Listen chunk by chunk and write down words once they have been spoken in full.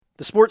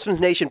The Sportsman's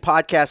Nation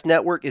Podcast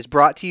Network is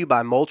brought to you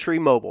by Moultrie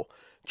Mobile.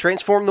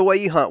 Transform the way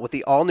you hunt with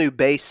the all-new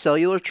base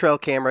cellular trail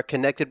camera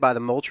connected by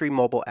the Moultrie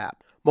Mobile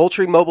app.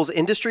 Moultrie Mobile's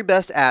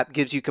industry-best app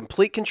gives you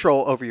complete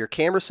control over your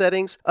camera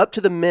settings,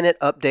 up-to-the-minute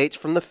updates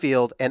from the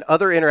field, and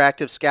other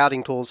interactive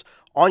scouting tools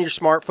on your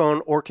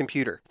smartphone or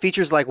computer.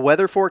 Features like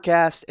weather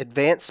forecast,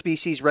 advanced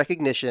species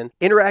recognition,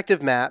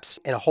 interactive maps,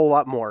 and a whole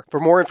lot more.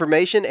 For more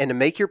information and to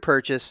make your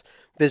purchase,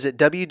 visit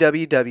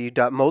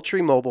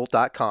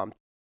www.moultriemobile.com.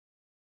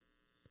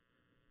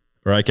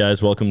 All right,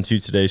 guys, welcome to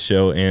today's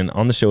show. And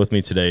on the show with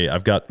me today,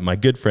 I've got my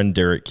good friend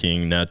Derek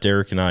King. Now,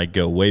 Derek and I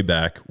go way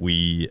back.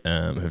 We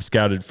have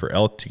scouted for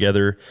elk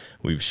together.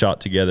 We've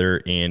shot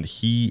together, and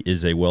he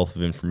is a wealth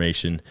of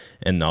information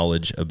and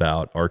knowledge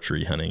about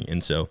archery hunting.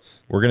 And so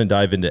we're going to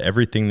dive into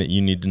everything that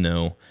you need to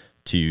know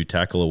to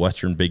tackle a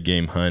Western big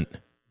game hunt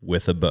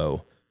with a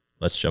bow.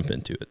 Let's jump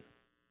into it.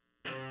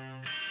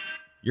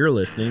 You're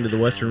listening to The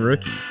Western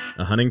Rookie,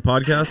 a hunting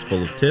podcast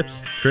full of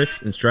tips,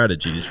 tricks, and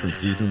strategies from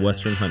seasoned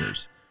Western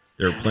hunters.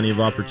 There are plenty of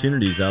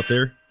opportunities out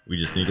there. We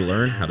just need to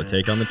learn how to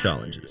take on the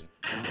challenges.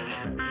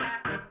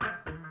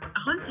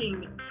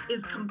 Hunting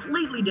is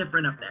completely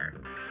different up there.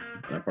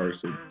 I've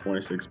harvested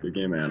 26 big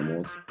game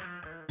animals.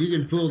 You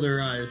can fool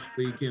their eyes,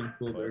 but you can't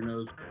fool their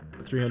nose.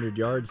 300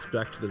 yards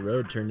back to the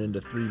road turned into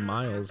 3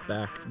 miles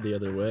back the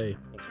other way.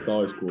 It's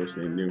always cool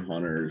seeing new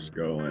hunters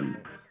go and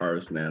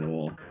harvest an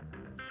animal.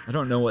 I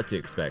don't know what to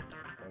expect.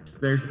 If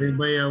there's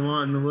anybody I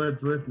want in the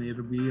woods with me,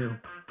 it'll be you.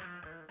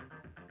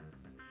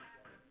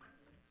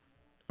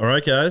 All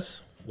right,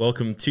 guys,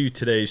 welcome to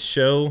today's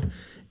show.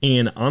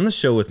 And on the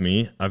show with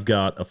me, I've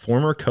got a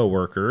former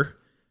coworker,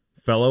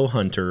 fellow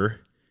hunter.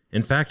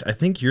 In fact, I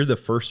think you're the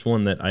first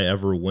one that I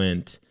ever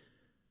went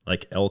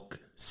like elk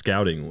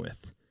scouting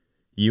with.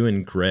 You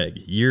and Greg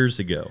years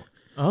ago.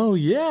 Oh,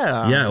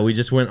 yeah. Yeah, we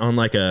just went on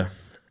we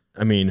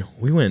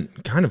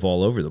went kind of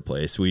all over the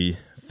place. We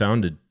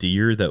found a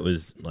deer that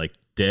was like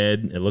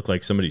dead. It looked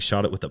like somebody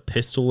shot it with a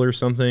pistol or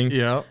something.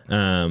 Yeah.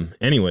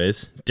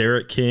 Anyways,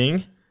 Derek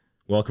King,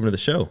 welcome to the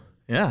show.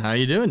 Yeah, how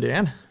you doing,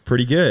 Dan?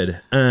 Pretty good.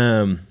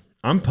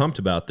 I'm pumped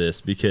about this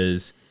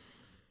because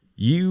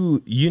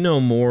you know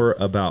more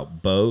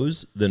about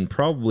bows than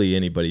probably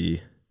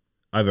anybody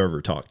I've ever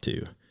talked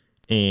to.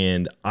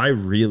 And I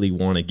really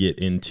want to get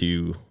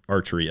into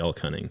archery elk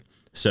hunting.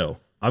 So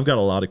I've got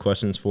a lot of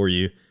questions for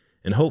you,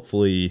 and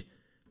hopefully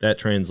that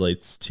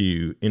translates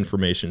to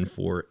information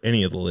for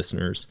any of the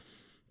listeners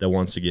that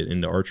wants to get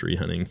into archery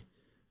hunting.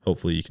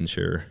 Hopefully you can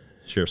share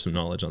some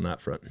knowledge on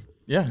that front.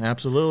 Yeah,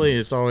 absolutely.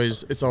 It's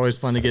always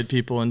fun to get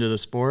people into the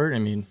sport. I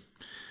mean,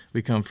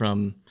 we come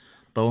from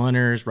bow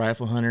hunters,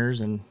 rifle hunters,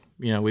 and,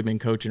 we've been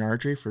coaching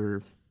archery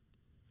for,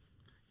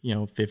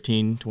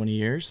 15, 20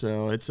 years.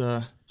 So it's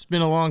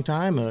been a long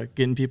time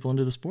getting people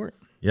into the sport.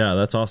 Yeah,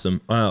 that's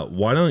awesome.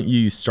 Why don't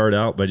you start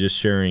out by just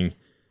sharing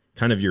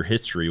kind of your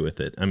history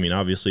with it? I mean,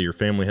 obviously your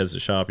family has a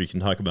shop. You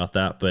can talk about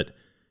that, but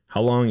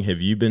how long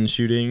have you been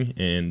shooting,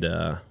 and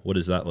what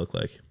does that look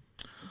like?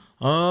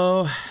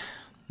 Oh,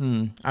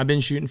 I've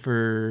been shooting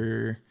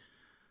for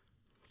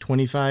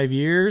 25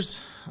 years.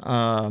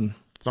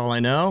 That's all I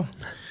know.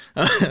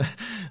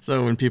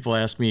 So when people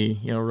ask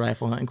me,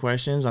 rifle hunting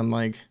questions, I'm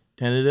like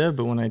tentative,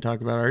 but when I talk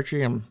about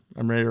archery, I'm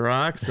ready to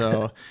rock.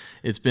 So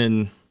it's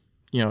been,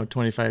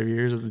 25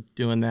 years of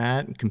doing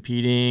that and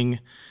competing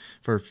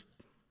for,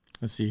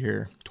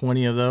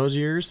 20 of those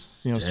years,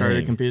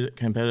 started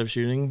competitive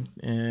shooting,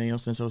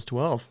 since I was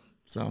 12.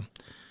 So.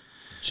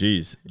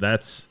 Jeez,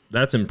 that's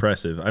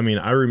impressive. I mean,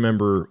 I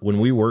remember when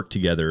we worked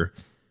together,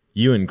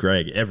 you and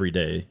Greg every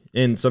day,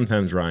 and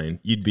sometimes Ryan,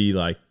 you'd be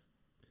like,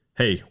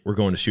 hey, we're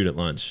going to shoot at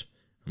lunch.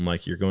 I'm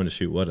like, you're going to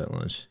shoot what at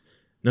lunch?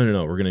 No,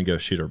 we're going to go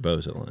shoot our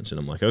bows at lunch. And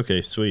I'm like,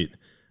 okay, sweet.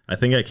 I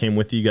think I came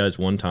with you guys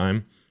one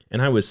time, and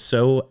I was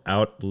so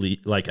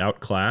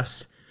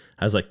outclassed.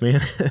 I was like, man,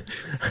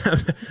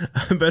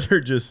 I better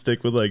just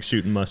stick with like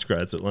shooting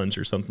muskrats at lunch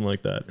or something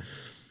like that.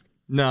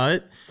 No, I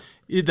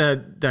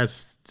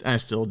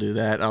still do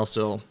that. I'm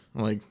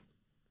like,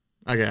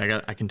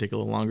 okay, I can take a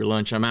little longer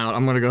lunch. I'm out.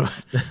 I'm going to go.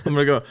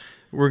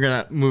 We're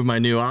going to move. My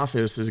new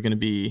office is going to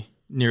be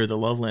near the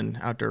Loveland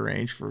outdoor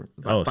range for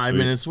about 5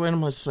 minutes away.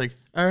 I'm just like,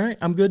 all right,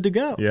 I'm good to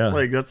go. Yeah.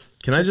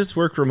 Can I just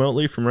work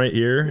remotely from right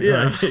here?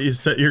 Yeah. You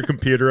set your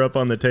computer up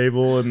on the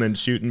table and then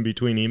shoot in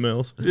between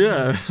emails.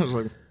 Yeah. I was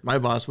like, my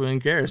boss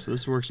wouldn't care. So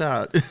this works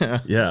out.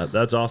 Yeah,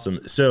 that's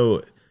awesome.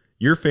 So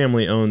your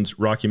family owns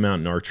Rocky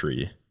Mountain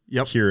Archery.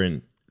 Yep.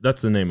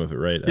 That's the name of it,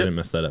 right? Yep. I didn't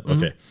mess that up.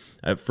 Mm-hmm.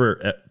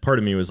 Okay. Part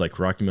of me was like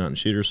Rocky Mountain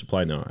Shooter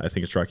Supply. No, I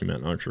think it's Rocky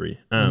Mountain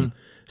Archery.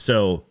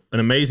 So an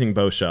amazing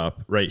bow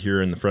shop right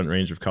here in the Front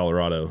Range of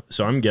Colorado.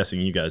 So I'm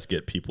guessing you guys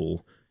get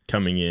people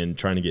coming in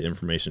trying to get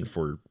information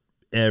for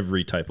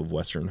every type of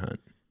Western hunt.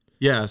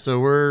 Yeah.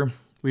 So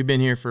we've been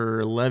here for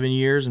 11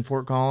 years in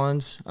Fort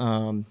Collins.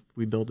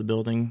 We built the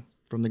building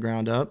from the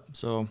ground up.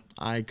 So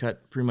I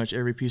cut pretty much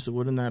every piece of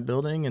wood in that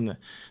building in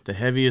the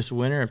heaviest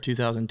winter of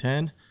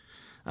 2010.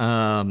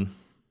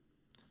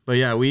 But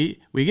yeah, we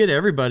get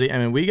everybody. I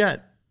mean, we've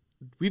got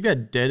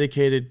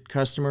dedicated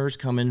customers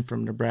coming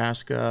from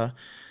Nebraska,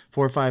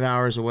 4 or 5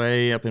 hours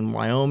away up in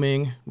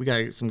Wyoming. We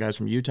got some guys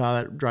from Utah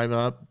that drive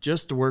up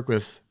just to work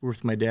with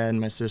my dad and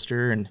my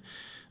sister. And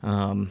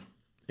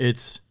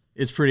it's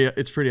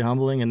pretty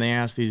humbling. And they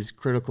ask these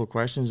critical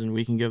questions and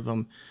we can give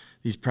them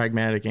these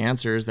pragmatic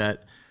answers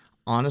that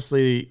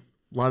honestly,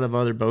 a lot of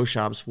other bow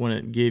shops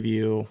wouldn't give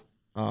you.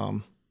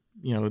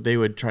 They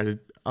would try to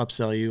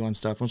upsell you on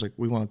stuff. I was like,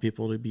 we want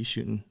people to be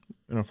shooting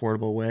in an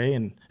affordable way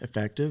and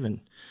effective and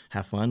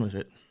have fun with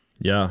it.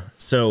 Yeah.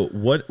 So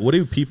what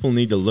do people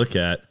need to look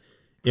at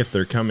if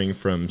they're coming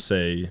from,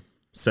 say,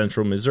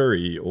 central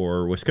Missouri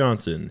or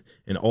Wisconsin,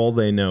 and all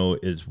they know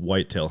is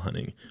whitetail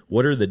hunting?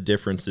 What are the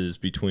differences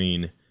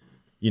between,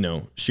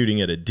 shooting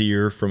at a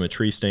deer from a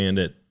tree stand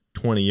at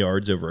 20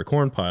 yards over a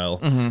corn pile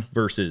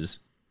versus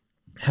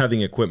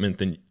having equipment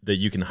that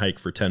you can hike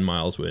for 10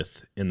 miles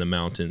with in the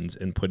mountains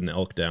and put an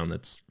elk down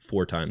that's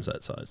 4 times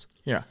that size?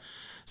 Yeah.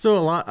 So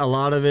a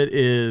lot of it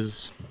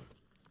is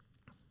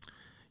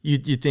you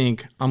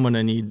think I'm going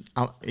to need,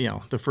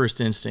 the first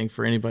instinct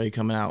for anybody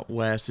coming out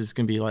west is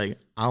going to be like,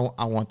 I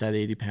want that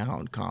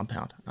 80-pound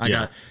compound. I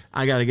got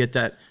to get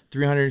that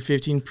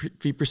 315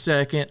 feet per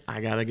second.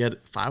 I got to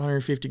get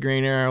 550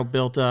 grain arrow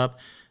built up.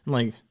 I'm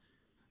like,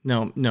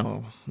 no.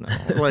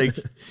 Like,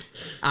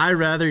 I'd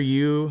rather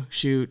you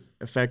shoot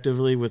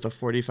effectively with a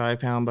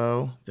 45-pound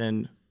bow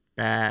than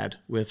bad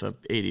with a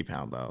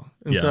 80-pound bow.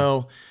 And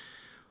so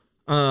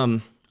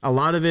a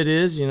lot of it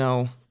is,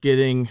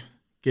 getting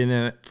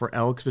it for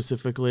elk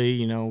specifically,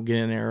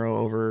 getting an arrow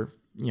over,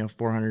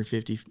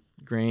 450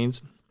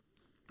 grains.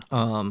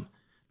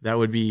 That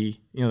would be,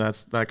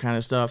 that's that kind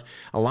of stuff.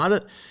 A lot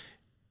of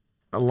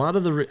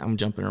I'm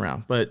jumping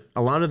around, but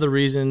a lot of the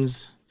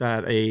reasons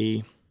that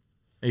a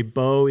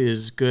bow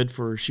is good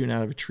for shooting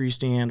out of a tree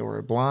stand or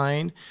a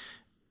blind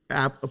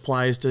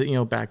applies to,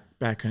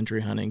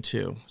 backcountry hunting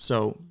too.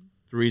 So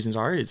the reasons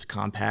are it's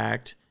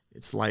compact,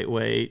 it's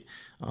lightweight.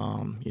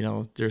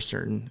 There's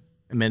certain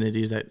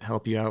amenities that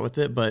help you out with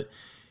it, but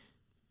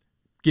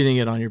getting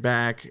it on your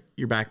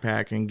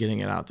backpack and getting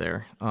it out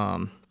there.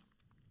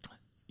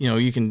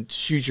 You can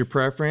shoot your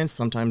preference.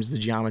 Sometimes the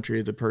geometry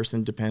of the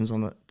person depends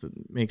on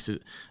makes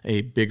it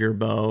a bigger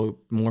bow,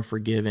 more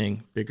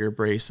forgiving, bigger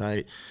brace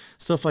height,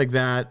 stuff like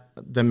that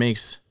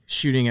makes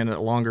shooting at a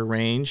longer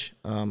range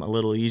a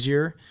little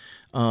easier.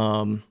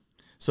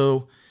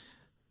 So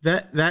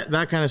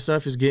that kind of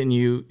stuff is get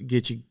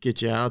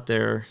you out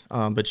there.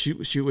 But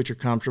shoot what you're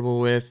comfortable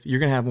with. You're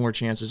gonna have more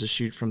chances to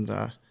shoot from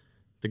the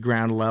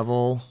ground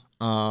level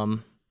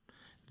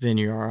than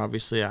you are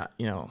obviously at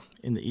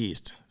in the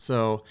east.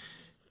 So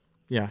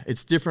yeah,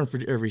 it's different for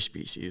every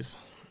species.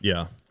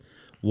 Yeah.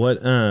 What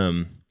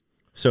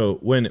so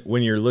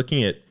when you're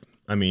looking at,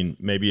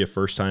 maybe a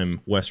first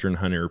time Western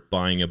hunter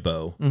buying a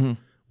bow,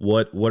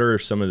 what are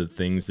some of the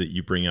things that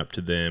you bring up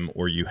to them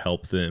or you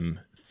help them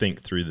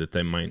think through that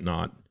they might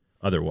not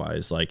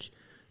otherwise? Like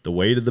the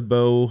weight of the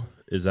bow,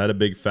 is that a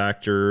big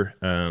factor?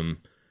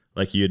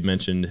 Like you had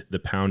mentioned, the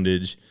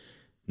poundage,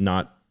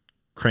 not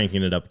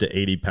cranking it up to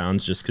 80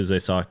 pounds just because they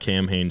saw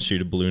Cam Hanes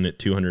shoot a balloon at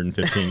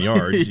 215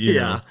 yards. You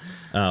know?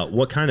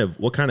 What kind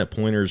of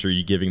pointers are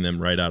you giving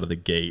them right out of the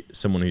gate?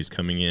 Someone who's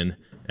coming in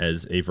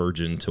as a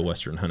virgin to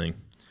Western hunting.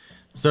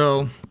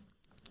 So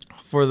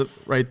for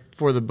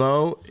the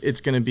bow,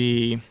 it's going to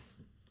be,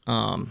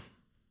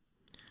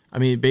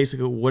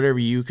 basically whatever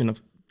you can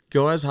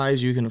go as high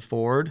as you can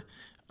afford.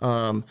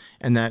 And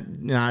that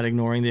not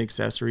ignoring the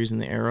accessories and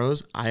the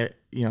arrows. I'd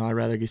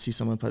rather see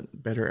someone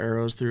put better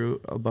arrows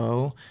through a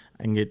bow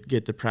and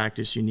get the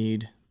practice you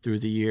need through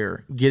the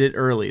year. Get it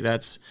early.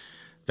 That's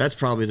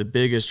probably the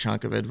biggest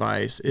chunk of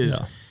advice is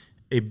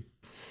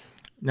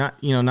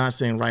not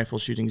saying rifle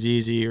shooting's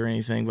easy or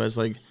anything, but it's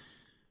like,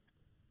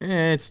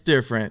 it's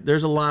different.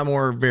 There's a lot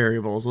more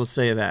variables. Let's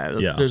say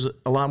that. There's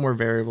a lot more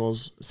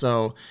variables.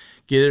 So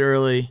get it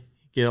early,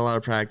 get a lot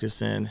of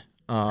practice in.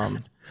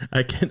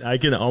 I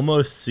can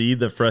almost see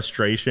the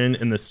frustration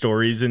in the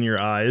stories in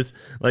your eyes,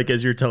 like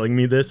as you're telling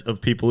me this, of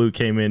people who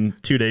came in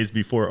 2 days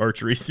before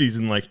archery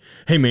season, like,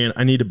 hey man,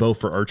 I need a bow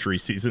for archery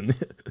season.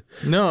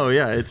 No,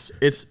 yeah,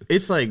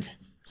 it's like,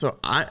 so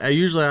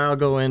I'll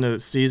go into the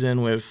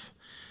season with,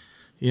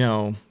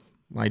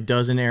 my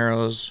dozen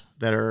arrows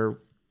that are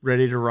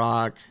ready to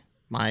rock,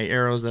 my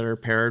arrows that are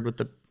paired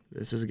with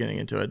this is getting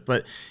into it,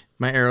 but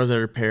my arrows that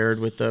are paired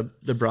with the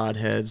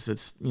broadheads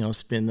that's,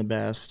 spin the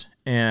best.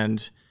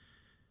 And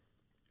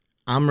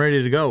I'm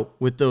ready to go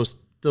with those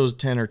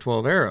 10 or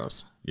 12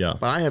 arrows. Yeah.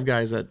 But I have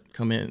guys that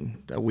come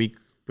in a week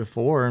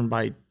before and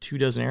buy 2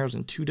 dozen arrows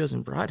and 2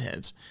 dozen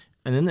broadheads.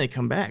 And then they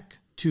come back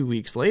 2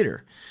 weeks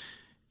later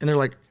and they're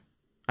like,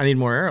 I need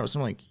more arrows.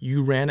 I'm like,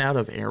 you ran out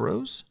of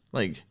arrows?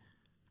 Like,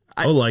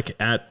 like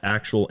at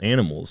actual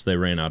animals, they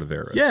ran out of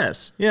arrows.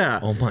 Yes. Yeah.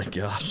 Oh my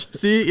gosh.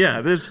 See,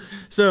 yeah,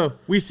 so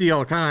we see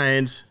all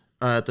kinds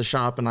at the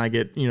shop and I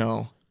get,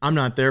 I'm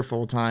not there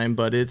full time,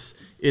 but it's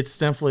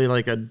definitely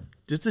like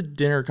just a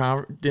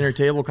dinner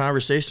table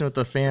conversation with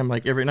the fam.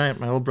 Like every night,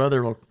 my little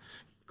brother will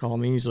call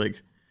me. He's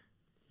like,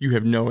 "You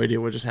have no idea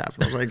what just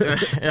happened." I was like,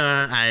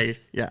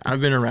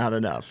 "I've been around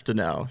enough to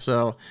know."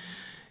 So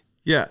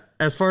Yeah,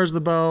 as far as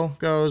the bow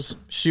goes,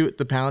 shoot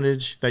the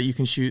poundage that you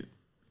can shoot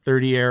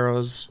 30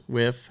 arrows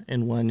with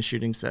in one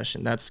shooting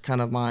session. That's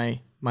kind of my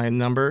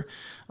number,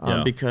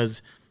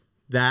 because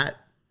that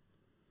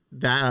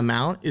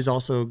amount is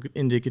also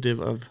indicative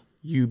of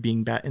you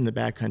being in the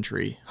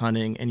backcountry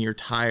hunting, and you're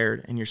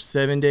tired and you're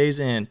 7 days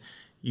in.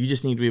 You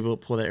just need to be able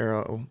to pull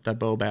that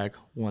bow back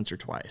once or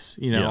twice,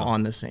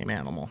 on the same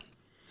animal.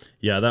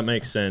 Yeah, that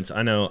makes sense.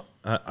 I know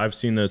I've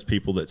seen those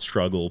people that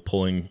struggle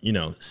pulling,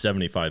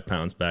 75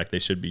 pounds back. They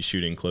should be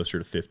shooting closer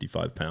to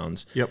 55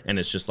 pounds. Yep. And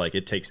it's just like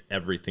it takes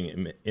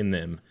everything in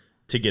them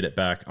to get it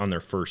back on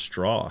their first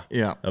draw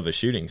of a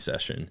shooting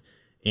session.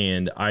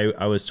 And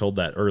I was told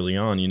that early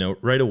on,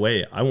 right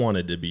away, I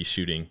wanted to be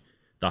shooting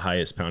the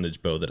highest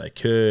poundage bow that I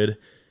could.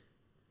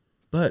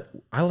 But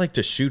I like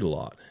to shoot a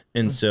lot.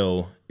 And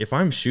so if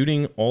I'm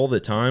shooting all the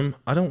time,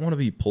 I don't want to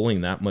be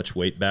pulling that much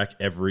weight back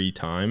every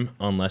time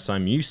unless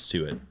I'm used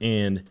to it.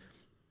 And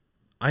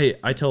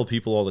I tell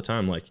people all the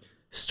time, like,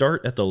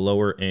 start at the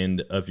lower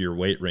end of your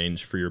weight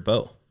range for your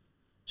bow.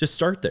 Just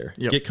start there.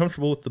 Yep. Get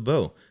comfortable with the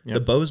bow. Yep. The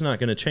bow's not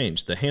going to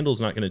change. The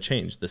handle's not going to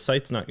change. The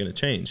sight's not going to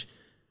change.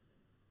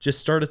 Just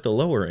start at the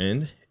lower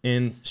end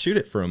and shoot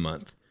it for a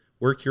month.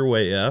 Work your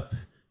way up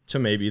to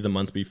maybe the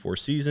month before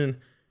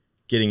season,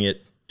 getting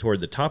it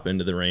toward the top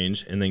end of the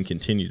range, and then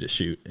continue to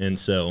shoot. And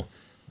so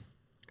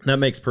that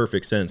makes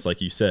perfect sense.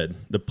 Like you said,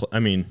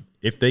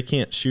 if they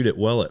can't shoot it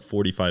well at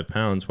 45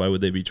 pounds, why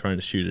would they be trying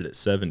to shoot it at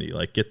 70?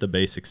 Like, get the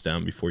basics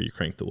down before you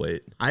crank the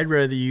weight. I'd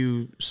rather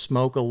you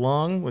smoke a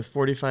lung with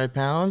 45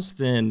 pounds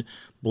than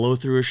blow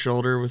through a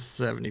shoulder with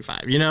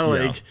 75.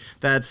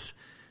 That's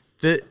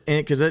that,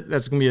 because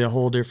that's going to be a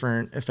whole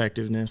different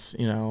effectiveness,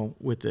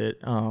 with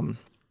it.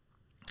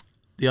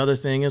 The other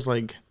thing is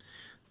like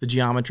the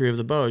geometry of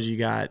the bows. You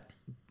got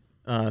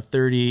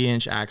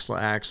 30-inch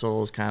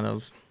axles kind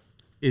of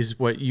is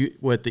what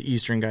the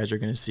Eastern guys are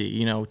going to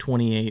see,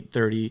 28,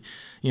 30,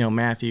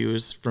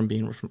 Matthews from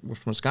being from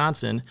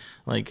Wisconsin,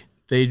 like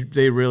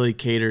they really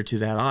cater to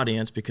that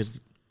audience, because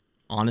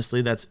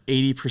honestly, that's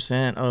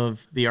 80%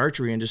 of the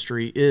archery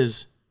industry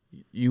is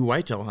you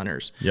whitetail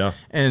hunters. Yeah.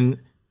 And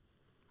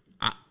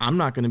I'm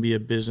not going to be a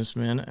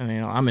businessman,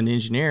 and I'm an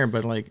engineer,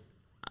 but like,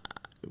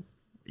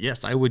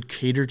 yes, I would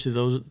cater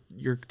to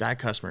that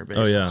customer base.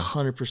 Oh yeah,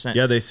 100%.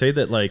 Yeah, they say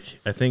that, like,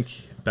 I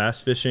think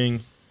bass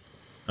fishing,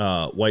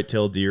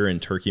 whitetail deer,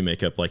 and turkey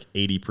make up like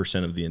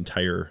 80% of the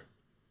entire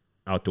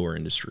outdoor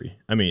industry.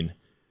 I mean,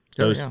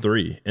 those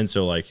three. And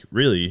so, like,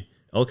 really,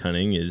 elk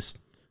hunting is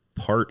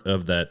part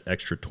of that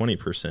extra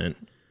 20%.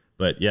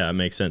 But yeah, it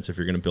makes sense if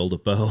you're going to build a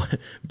bow,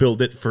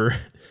 build it for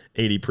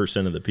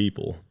 80% of the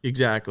people.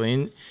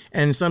 Exactly.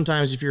 And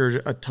sometimes if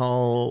you're a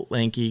tall,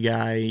 lanky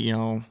guy,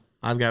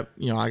 I got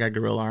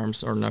gorilla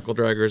arms, or knuckle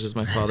draggers, as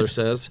my father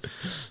says.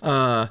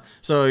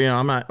 So,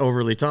 I'm not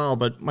overly tall,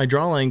 but my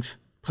draw length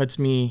puts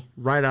me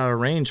right out of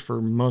range for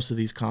most of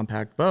these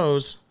compact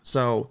bows.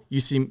 So you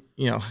see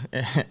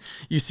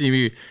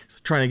me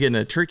trying to get in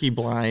a turkey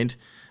blind,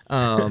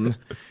 and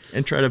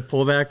try to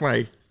pull back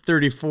my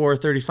 34,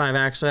 35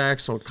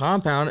 axle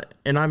compound,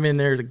 and I'm in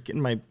there to get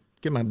my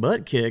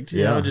butt kicked,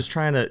 just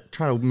trying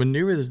to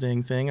maneuver this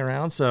dang thing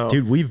around. So,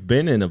 dude, we've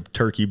been in a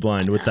turkey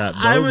blind with that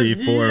bow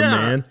before,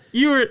 man.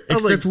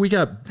 Except we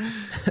got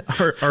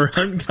our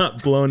hunt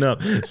got blown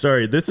up.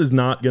 Sorry, this is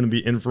not going to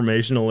be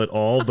informational at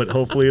all, but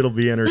hopefully it'll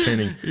be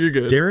entertaining. You're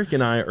good. Derek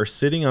and I are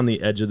sitting on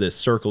the edge of this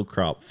circle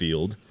crop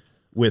field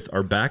with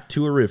our back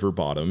to a river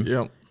bottom.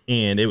 Yep.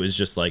 And it was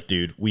just like,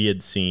 dude, we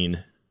had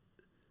seen.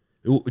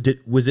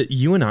 Was it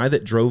you and I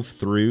that drove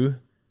through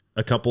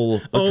a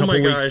couple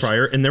weeks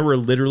prior, and there were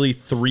literally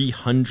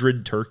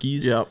 300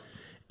 turkeys? Yep.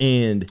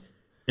 And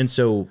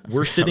so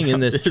we're sitting in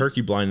this turkey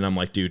blind, and I'm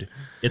like, dude,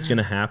 it's going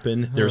to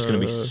happen. There's going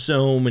to be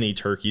so many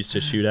turkeys to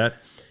shoot at.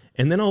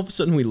 And then all of a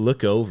sudden we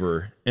look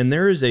over, and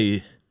there is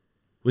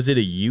was it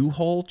a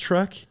U-Haul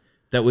truck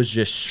that was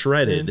just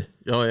shredded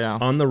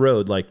on the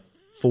road, like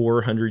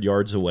 400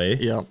 yards away?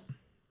 Yep.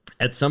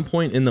 At some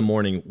point in the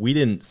morning, we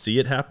didn't see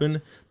it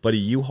happen, but a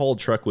U-Haul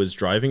truck was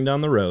driving down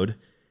the road,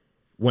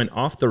 went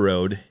off the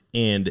road,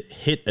 and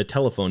hit a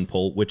telephone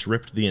pole, which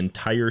ripped the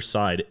entire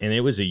side, and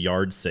it was a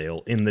yard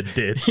sale in the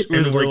ditch.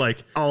 And we're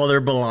like all their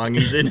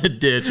belongings in a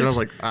ditch, and I was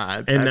like,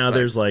 and now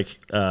there's like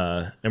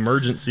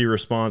emergency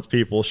response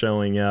people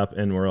showing up,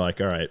 and we're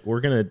like, all right,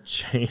 we're gonna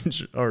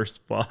change our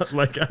spot.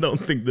 Like, I don't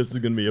think this is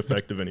gonna be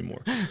effective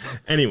anymore.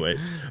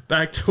 Anyways,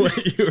 back to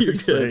what you were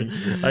saying.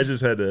 I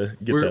just had to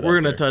get that. We're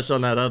gonna touch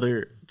on that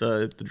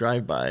the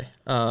drive-by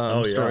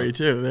story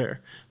too there,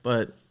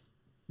 but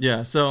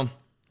yeah, so.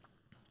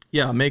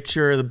 Yeah, make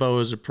sure the bow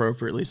is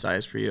appropriately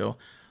sized for you.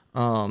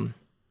 The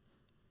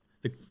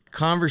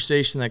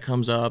conversation that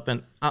comes up,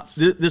 and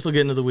this will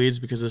get into the weeds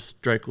because this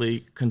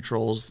directly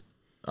controls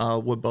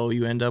what bow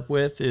you end up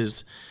with,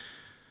 is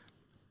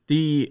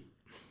the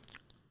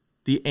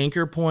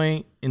anchor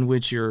point in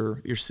which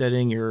you're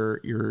setting your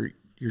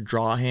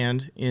draw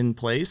hand in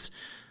place.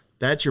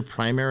 That's your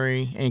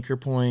primary anchor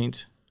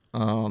point,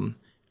 and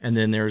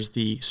then there's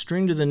the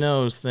string to the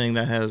nose thing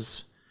that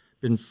has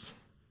been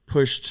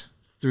pushed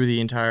through the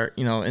entire,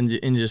 in the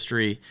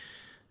industry.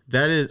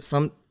 That's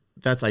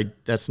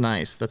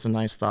nice. That's a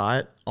nice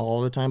thought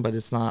all the time, but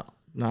it's not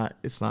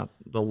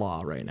the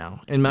law right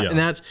now. And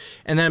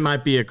that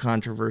might be a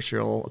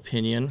controversial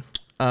opinion.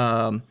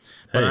 But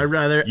I'd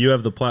rather you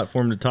have the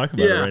platform to talk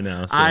about it right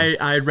now. So.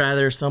 I'd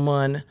rather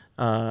someone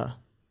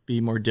be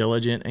more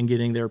diligent in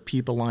getting their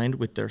peep aligned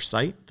with their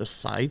sight. The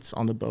sights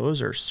on the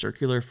bows are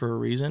circular for a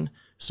reason.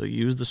 So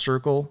use the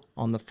circle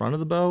on the front of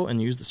the bow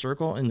and use the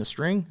circle in the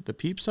string, the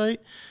peep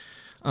sight,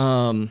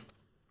 to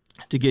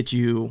get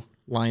you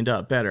lined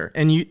up better.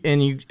 And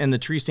the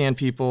tree stand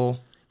people,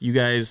 you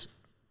guys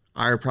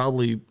are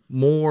probably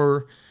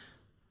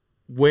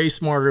way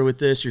smarter with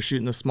this. You're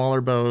shooting the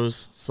smaller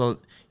bows, so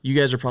you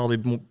guys are probably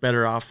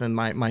better off than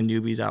my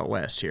newbies out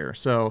west here.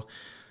 So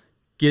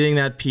getting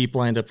that peep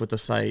lined up with the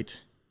sight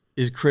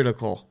is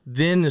critical.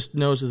 Then this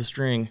nose of the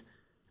string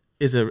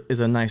is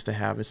a nice to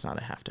have. It's not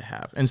a have to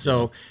have. And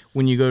so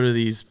when you go to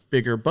these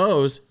bigger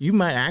bows, you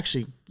might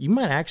actually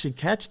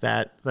catch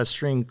that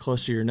string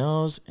close to your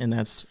nose, and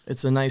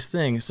it's a nice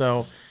thing.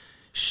 So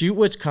shoot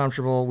what's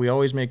comfortable. We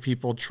always make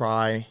people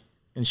try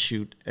and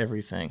shoot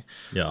everything.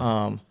 Yeah.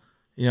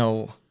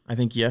 I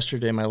think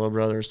yesterday my little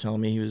brother was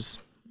telling me he was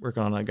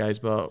working on a guy's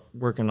boat,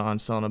 working on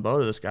selling a bow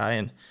to this guy,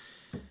 and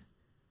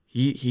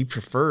he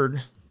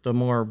preferred the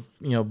more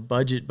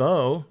budget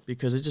bow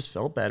because it just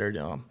felt better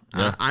to him.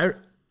 Yeah.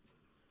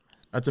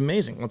 That's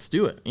amazing. Let's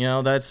do it.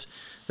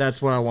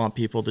 That's what I want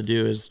people to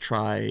do, is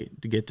try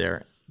to get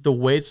there. The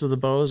weights of the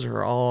bows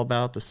are all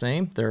about the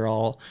same. They're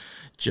all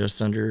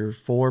just under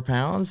 4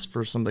 pounds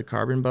for some of the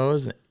carbon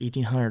bows,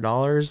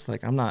 $1,800.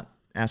 Like, I'm not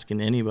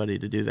asking anybody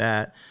to do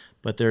that,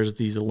 but there's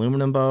these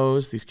aluminum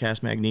bows, these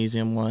cast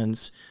magnesium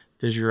ones.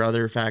 There's your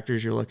other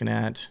factors you're looking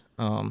at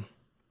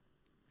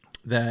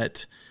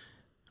that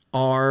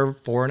are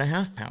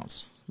 4.5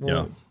 pounds.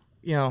 Well,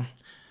 you're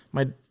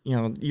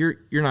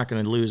not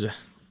going to lose a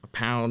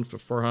pound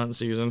before hunting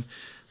season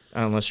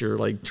unless you're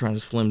like trying to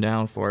slim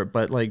down for it.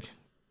 But like,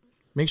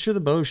 make sure the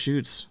bow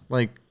shoots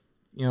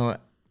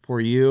for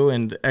you,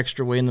 and the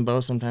extra weight in the bow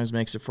sometimes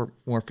makes it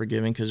more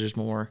forgiving because there's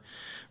more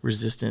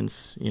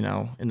resistance, in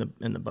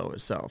the bow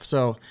itself.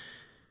 So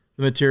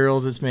the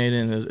materials it's made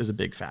in is a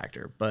big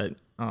factor. But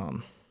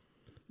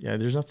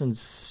there's nothing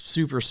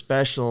super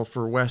special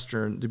for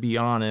Western, to be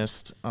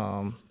honest.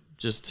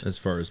 Just as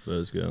far as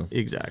bows go.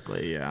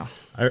 Exactly. Yeah.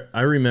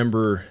 I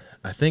remember,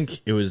 I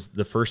think it was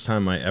the first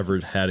time I ever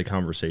had a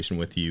conversation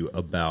with you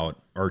about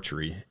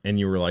archery, and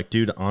you were like,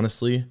 dude,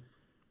 honestly,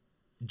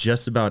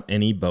 just about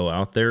any bow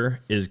out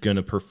there is going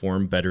to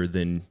perform better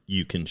than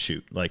you can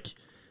shoot. Like,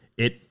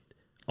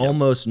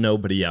 almost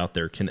nobody out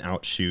there can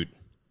outshoot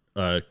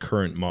a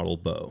current model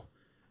bow.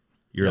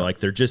 You're like,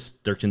 they're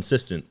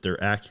consistent,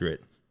 they're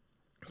accurate.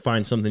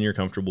 Find something you're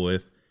comfortable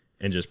with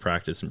and just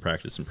practice and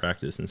practice and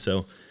practice. And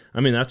so,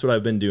 I mean, that's what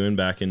I've been doing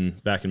back in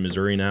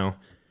Missouri now.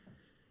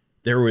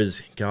 There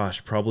was,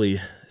 probably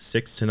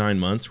 6 to 9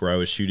 months where I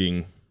was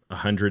shooting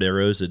 100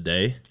 arrows a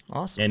day.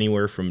 Awesome.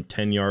 Anywhere from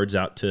 10 yards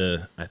out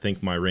to, I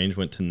think my range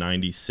went to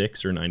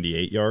 96 or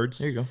 98 yards.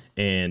 There you go.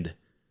 And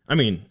I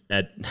mean,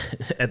 at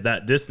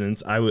that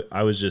distance,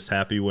 I was just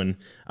happy when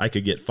I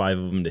could get 5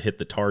 of them to hit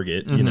the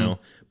target,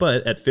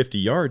 But at 50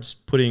 yards,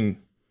 putting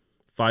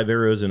 5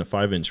 arrows in a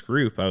 5-inch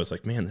group, I was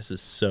like, man, this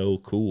is so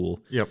cool.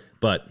 Yep.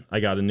 But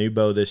I got a new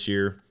bow this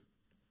year.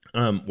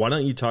 Why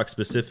don't you talk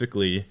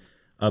specifically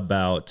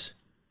about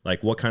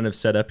like what kind of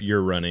setup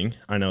you're running?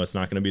 I know it's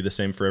not going to be the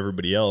same for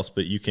everybody else,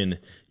 but you can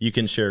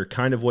share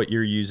kind of what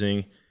you're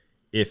using,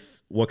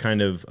 what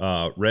kind of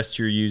rest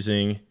you're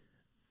using,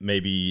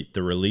 maybe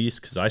the release,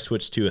 because I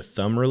switched to a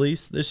thumb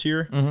release this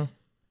year. Mm-hmm.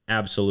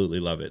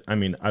 Absolutely love it. I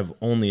mean, I've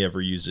only ever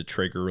used a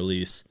Traeger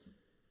release.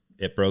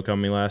 It broke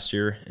on me last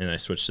year, and I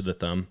switched to the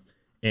thumb.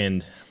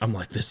 And I'm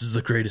like, this is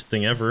the greatest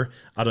thing ever.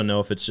 I don't know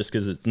if it's just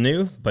because it's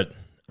new, but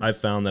I've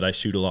found that I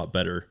shoot a lot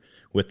better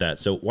with that.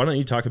 So why don't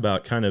you talk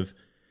about kind of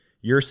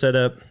your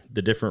setup,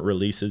 the different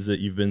releases that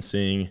you've been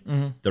seeing,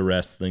 the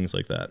rest, things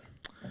like that.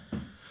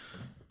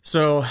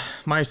 So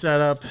my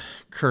setup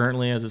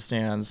currently as it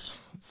stands,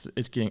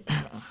 it's getting,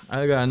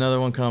 I got another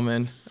one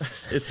coming.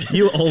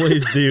 You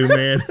always do,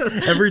 man.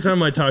 Every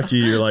time I talk to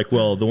you, you're like,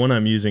 well, the one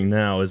I'm using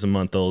now is a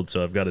month old,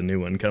 so I've got a new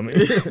one coming.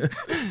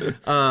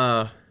 It's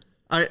a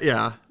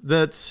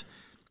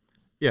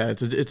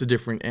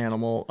different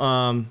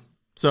animal.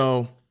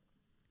 So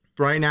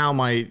right now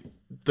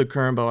the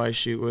current bow I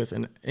shoot with,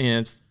 and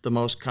it's the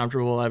most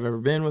comfortable I've ever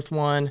been with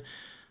one.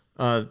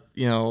 Bow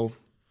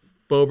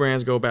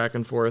brands go back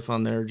and forth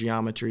on their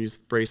geometries,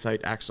 brace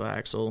height,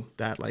 axle,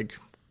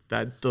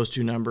 those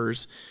two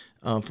numbers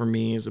for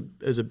me is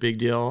a big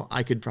deal.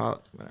 I could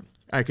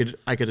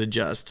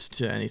adjust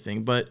to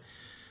anything, but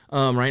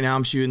right now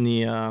I'm shooting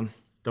the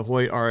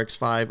Hoyt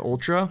RX5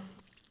 Ultra.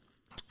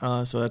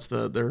 So that's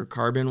their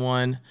carbon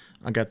one.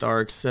 I got the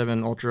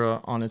RX7 Ultra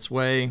on its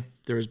way.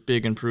 There's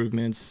big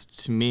improvements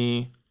to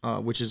me,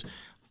 which is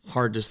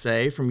hard to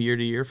say from year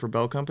to year for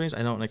bow companies.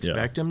 I don't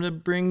expect them to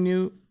bring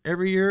new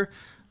every year.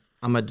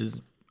 I'm a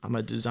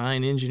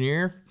design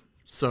engineer,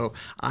 So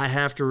I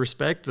have to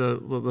respect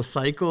the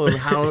cycle of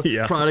how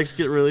Yeah. products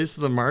get released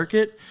to the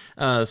market.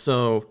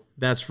 So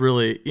that's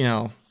really,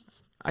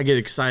 I get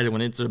excited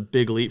when it's a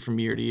big leap from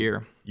year to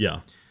year. Yeah.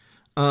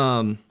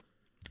 So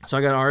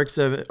I got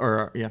RX-7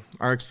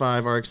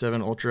 RX-5,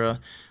 RX-7 Ultra.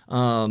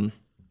 I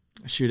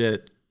shoot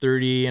at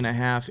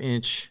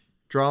 30.5-inch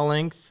draw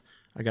length.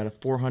 I got a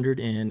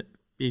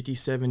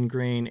 457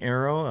 grain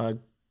arrow,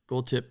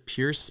 gold tip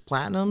Pierce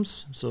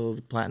Platinums. So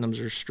the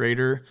Platinums are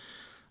straighter.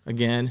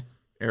 Again,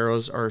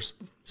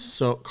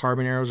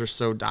 carbon arrows are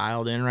so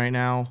dialed in right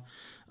now.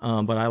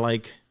 But what I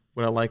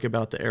like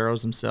about the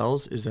arrows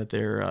themselves is that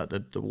they're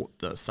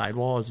the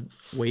sidewall is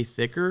way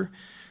thicker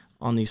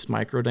on these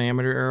micro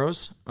diameter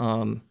arrows.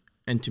 And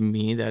to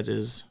me, that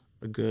is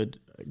a good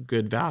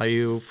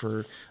value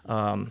for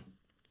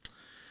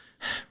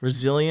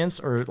resilience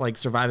or like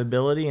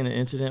survivability in an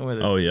incident where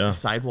the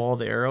sidewall of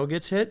the arrow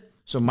gets hit.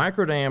 So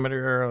micro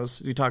diameter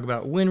arrows, we talk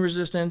about wind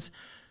resistance.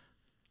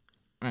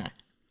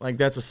 Like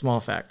that's a small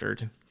factor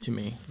to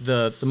me.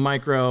 The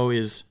micro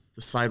is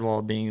the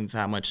sidewall being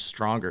that much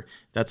stronger.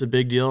 That's a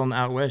big deal in the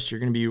out west. You're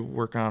going to be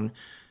working on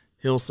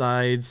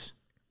hillsides,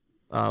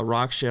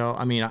 rock shell.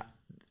 I mean,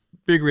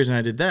 big reason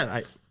I did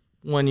that.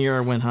 One year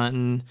I went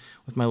hunting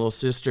with my little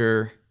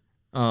sister,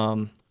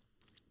 and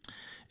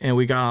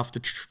we got off the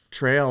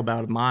trail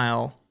about a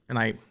mile, and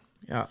I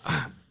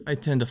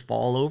tend to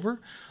fall over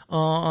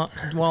while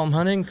I'm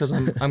hunting because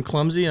I'm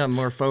clumsy and I'm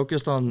more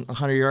focused on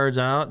 100 yards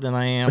out than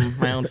I am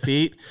my own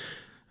feet.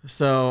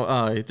 So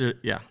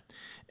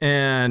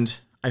and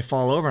I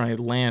fall over and I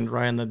land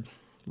right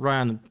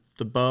on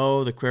the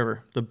bow, the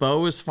quiver. The bow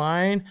was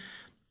fine.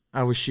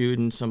 I was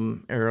shooting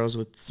some arrows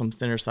with some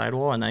thinner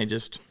sidewall, and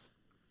it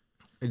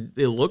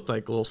looked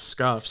like little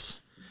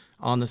scuffs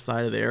on the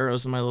side of the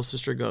arrows. And my little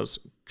sister goes,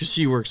 because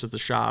she works at the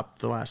shop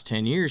the last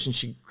 10 years, and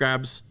she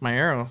grabs my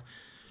arrow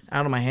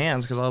out of my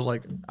hands because I was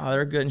like, oh,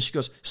 they're good. And she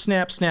goes,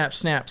 snap, snap,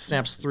 snap,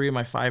 snaps 3 of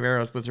my 5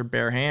 arrows with her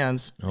bare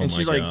hands. Oh and my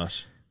she's gosh. like,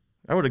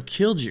 that would have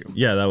killed you.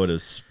 Yeah, that would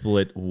have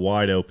split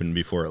wide open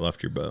before it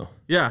left your bow.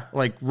 Yeah,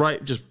 like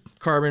just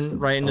carbon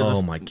right into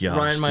my gosh,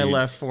 right in my dude.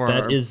 left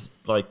forearm. That is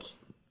like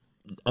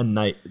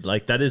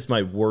that is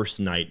my worst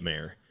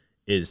nightmare,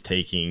 is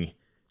taking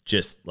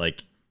just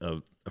like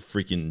a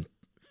freaking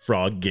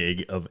frog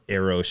gig of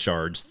arrow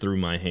shards through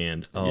my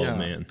hand. Oh Yeah.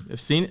 man.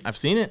 I've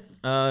seen it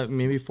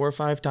maybe 4 or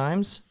 5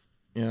 times.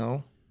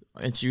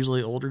 It's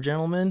usually older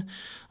gentlemen,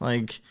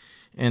 and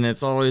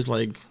it's always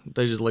like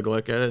they just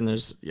look at it,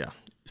 and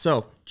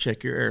so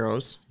check your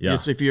arrows. Yeah.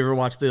 Just if you ever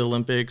watch the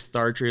Olympics, the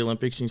archery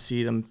Olympics, and you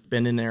see them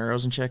bending their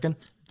arrows and checking,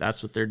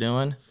 that's what they're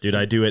doing. Dude,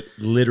 I do it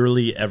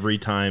literally every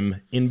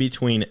time. In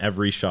between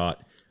every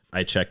shot,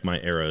 I check my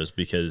arrows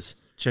because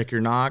Check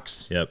your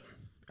nocks. yep.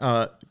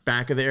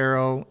 Back of the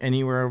arrow,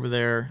 anywhere over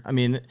there. I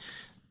mean,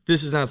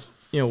 this is not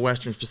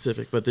Western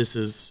specific, but this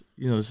is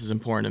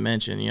important to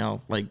mention.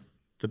 Like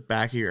the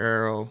back of your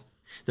arrow,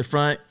 the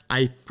front,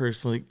 I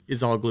personally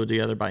is all glued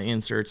together by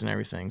inserts and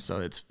everything,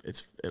 so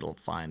it'll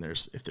fine.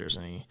 If there's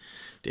any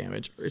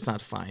damage, it's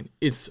not fine.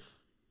 It's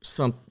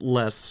some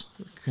less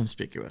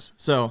conspicuous.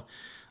 So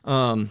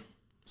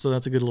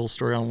that's a good little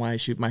story on why I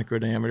shoot micro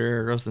diameter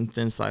arrows and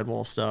thin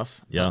sidewall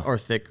stuff. Yeah. Or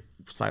thick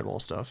sidewall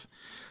stuff.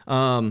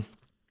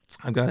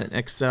 I've got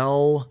an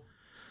XL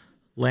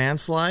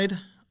landslide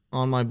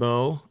on my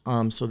bow.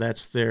 So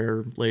that's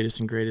their latest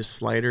and greatest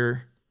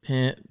slider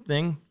pin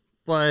thing.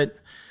 But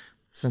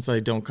since I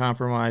don't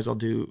compromise, I'll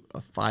do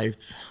a 5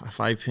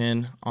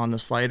 pin on the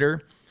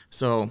slider.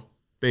 So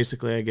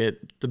basically I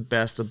get the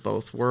best of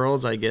both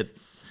worlds. I get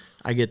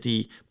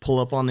the pull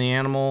up on the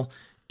animal,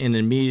 and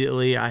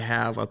immediately I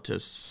have up to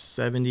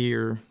 70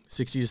 or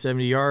 60 to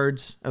 70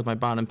 yards as my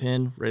bottom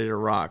pin ready to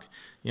rock.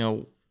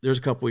 There's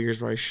a couple of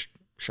years where I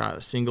shot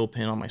a single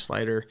pin on my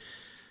slider,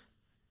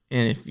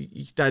 and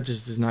that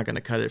just is not going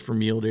to cut it for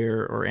mule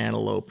deer or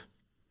antelope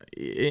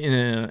in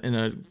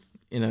a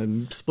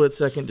split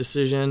second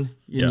decision.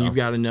 You've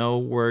got to know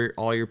where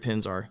all your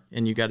pins are,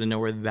 and you got to know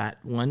where that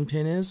one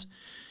pin is.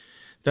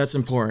 That's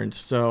important.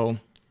 So,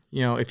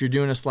 if you're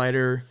doing a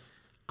slider,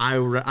 I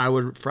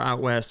would for out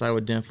west, I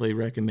would definitely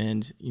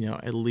recommend,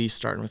 at least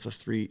starting with a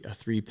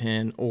three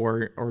pin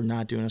or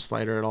not doing a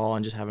slider at all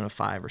and just having a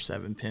 5 or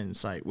 7 pin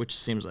sight, which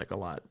seems like a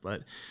lot,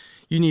 but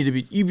you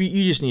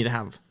just need to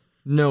have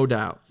no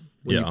doubt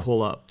when you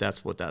pull up,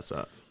 that's what that's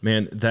up.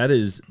 Man,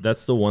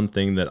 that's the one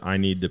thing that I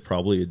need to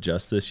probably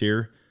adjust this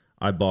year.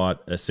 I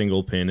bought a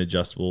single pin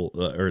adjustable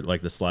or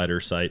like the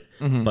slider sight,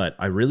 but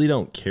I really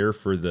don't care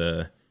for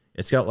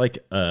it's got like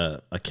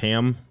a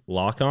cam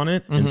lock on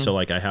it. And so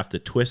like I have to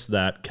twist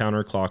that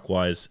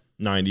counterclockwise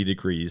 90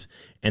 degrees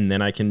and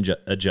then I can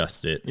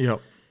adjust it. Yep.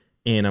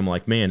 And I'm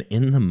like, man,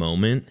 in the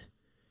moment,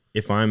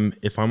 if I'm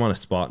on a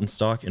spot and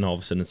stock and all of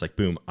a sudden it's like,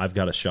 boom, I've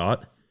got a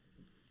shot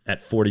at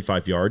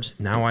 45 yards.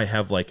 Now I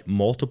have like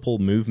multiple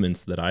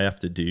movements that I have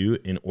to do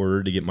in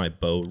order to get my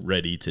bow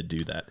ready to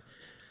do that.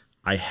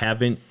 I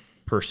haven't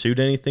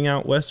pursued anything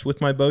out west with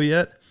my bow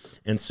yet.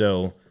 And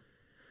so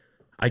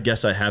I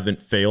guess I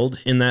haven't failed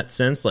in that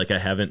sense. Like I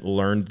haven't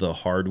learned the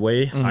hard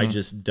way. I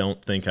just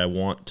don't think I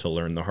want to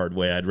learn the hard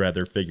way. I'd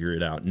rather figure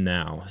it out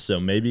now. So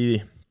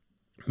maybe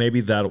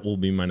that will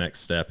be my next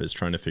step, is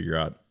trying to figure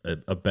out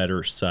a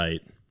better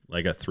sight,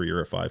 like a 3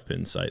 or a 5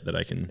 pin sight that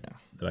I can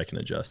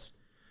adjust.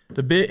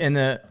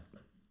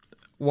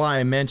 Why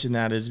I mention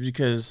that is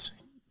because,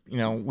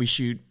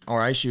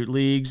 I shoot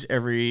leagues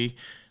every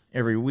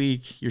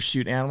week. You're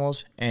shooting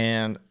animals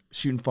and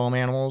shooting foam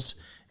animals,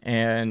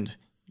 and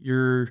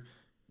you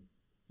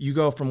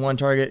go from one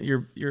target.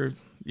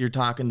 You're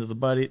talking to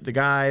the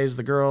guys,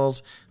 the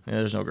girls.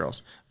 There's no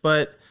girls,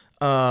 but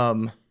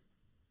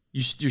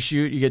you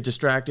shoot. You get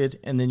distracted,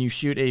 and then you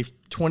shoot a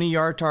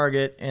 20-yard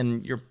target,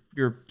 and your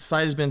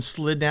sight has been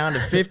slid down to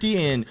 50,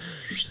 and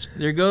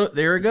there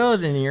it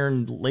goes, and you're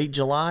in late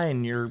July,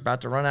 and you're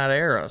about to run out of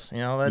arrows.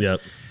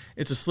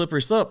 It's a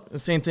slippery slope. The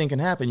same thing can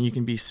happen. You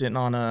can be sitting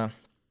on a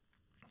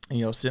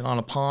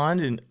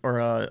pond or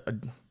a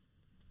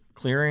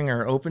clearing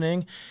or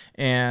opening,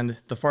 and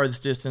the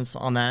farthest distance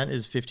on that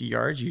is 50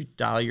 yards. You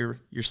dial your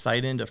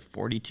sight into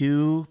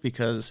 42,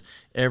 because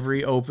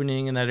every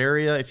opening in that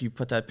area, if you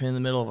put that pin in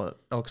the middle of a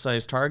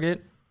elk-sized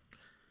target,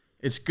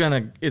 it's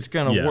gonna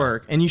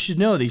work. And you should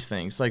know these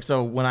things. Like,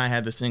 so when I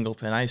had the single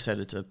pin, I set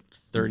it to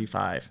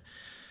 35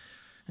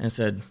 and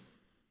said,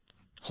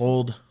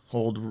 hold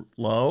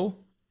low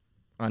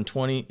on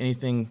 20,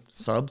 anything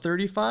sub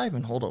 35,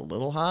 and hold a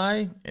little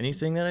high,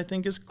 anything that I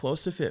think is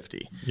close to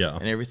 50. Yeah.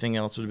 And everything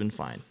else would have been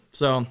fine.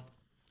 So,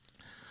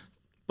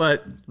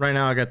 but right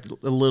now I got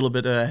a little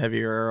bit of a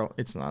heavier arrow.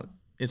 It's not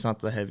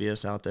the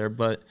heaviest out there,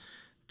 but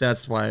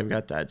that's why I've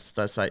got that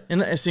sight.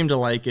 And I seem to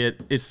like it.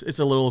 It's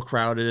a little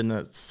crowded in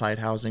the sight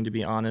housing, to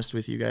be honest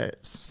with you guys.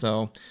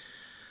 So,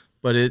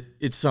 but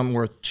it's something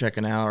worth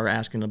checking out, or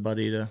asking a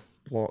buddy to,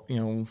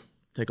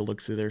 take a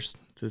look through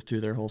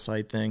their whole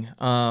sight thing.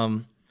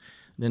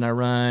 Then I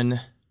run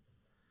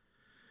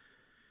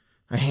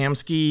a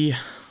Hamskea.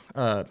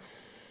 I'm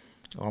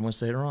gonna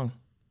say it wrong.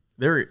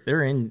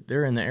 They're in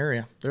the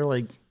area. They're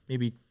like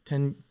maybe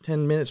 10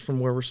 minutes from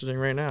where we're sitting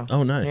right now.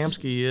 Oh, nice.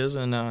 Hamskea is,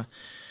 and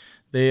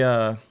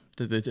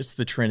it's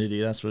the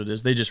Trinity. That's what it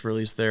is. They just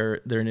released their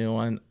new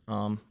one.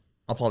 I'll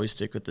probably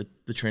stick with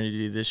the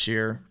Trinity this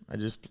year. I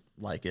just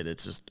like it.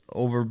 It's just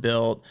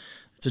overbuilt.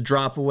 It's a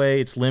drop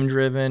away. It's limb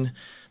driven.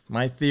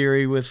 My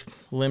theory with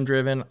limb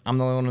driven, I'm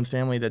the only one in the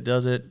family that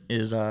does it,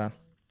 is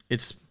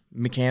it's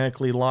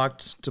mechanically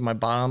locked to my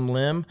bottom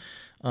limb.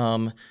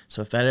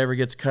 So if that ever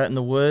gets cut in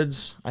the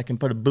woods, I can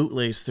put a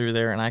bootlace through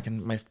there,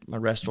 and my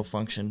rest will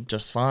function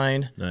just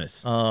fine.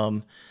 Nice.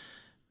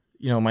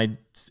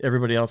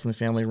 Everybody else in the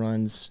family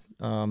runs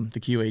the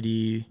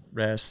QAD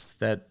rests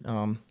that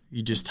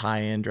you just tie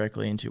in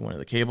directly into one of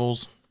the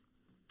cables.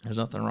 There's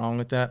nothing wrong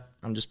with that.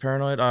 I'm just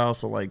paranoid. I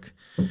also like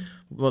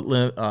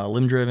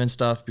limb-driven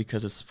stuff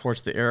because it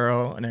supports the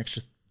arrow an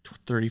extra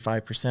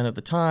 35% of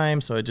the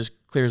time, so it just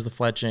clears the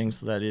fletching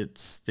so that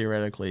it's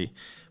theoretically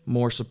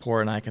more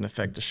support, and I can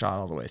affect the shot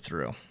all the way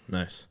through.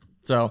 Nice.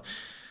 So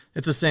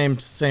it's the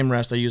same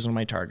rest I use on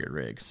my target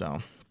rig. So,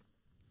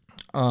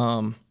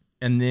 and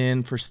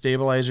then for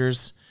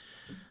stabilizers,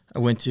 I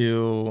went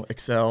to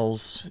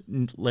Excel's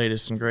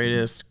latest and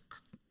greatest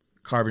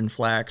carbon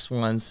flax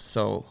ones.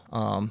 So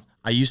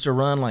I used to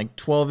run like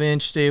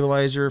 12-inch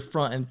stabilizer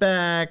front and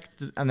back,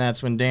 and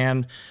that's when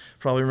Dan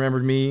probably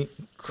remembered me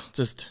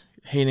just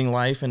hating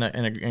life in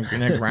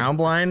a ground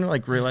blind,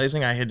 like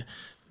realizing I had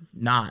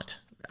not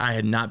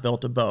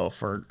built a bow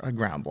for a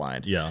ground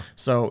blind. Yeah.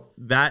 So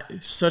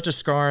that such a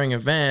scarring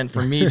event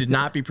for me to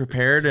not be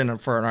prepared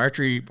for an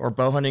archery or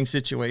bow hunting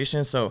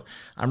situation. So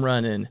I'm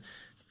running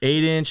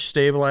 8-inch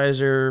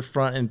stabilizer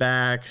front and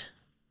back.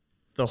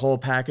 The whole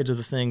package of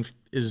the thing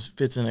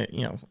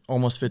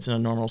almost fits in a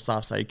normal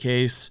soft side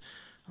case.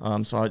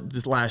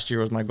 This last year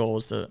was my goal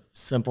was to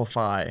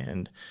simplify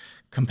and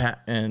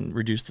compact and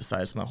reduce the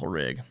size of my whole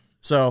rig.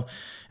 So,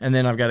 and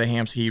then I've got a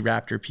Hamskea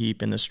Raptor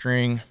peep in the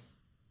string.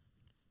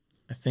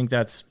 I think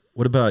that's.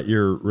 What about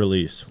your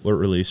release? What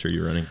release are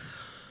you running?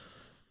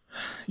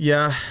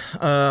 Yeah,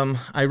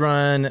 I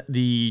run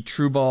the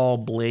True Ball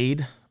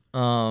Blade.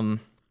 And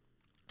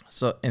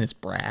it's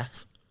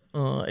brass.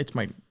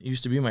 It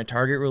used to be my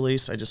target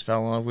release. I just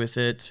fell in love with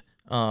it.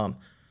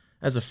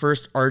 As a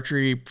first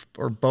archery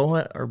or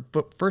bow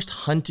first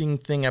hunting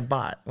thing I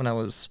bought when I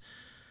was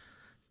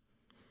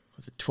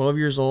it 12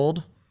 years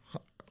old?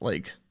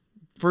 Like,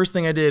 first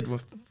thing I did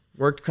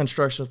worked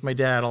construction with my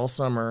dad all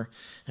summer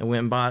and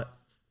went and bought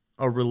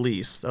a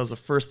release. That was the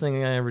first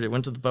thing I ever did.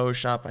 Went to the bow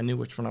shop. I knew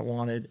which one I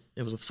wanted.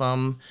 It was a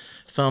thumb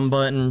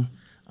button.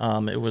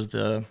 It was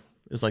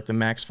like the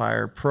Max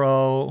Fire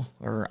Pro,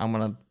 or I'm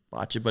gonna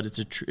watch it, but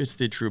it's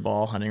the True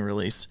Ball hunting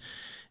release,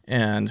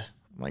 and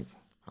I'm like,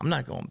 I'm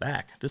not going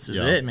back. This is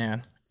it,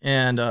 man.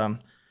 And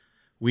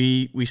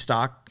we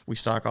stock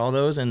all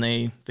those, and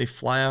they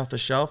fly off the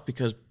shelf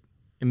because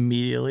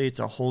immediately it's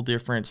a whole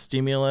different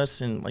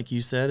stimulus, and like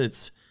you said,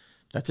 that's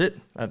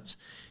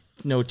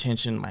no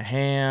tension in my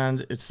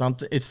hand. It's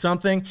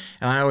something,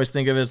 and I always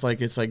think of it as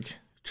like it's like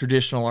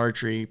traditional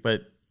archery,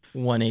 but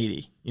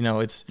 180. You know,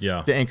 it's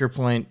Yeah. the anchor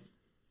point,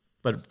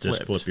 but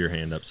Just flipped. flip your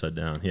hand upside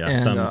down. Yeah.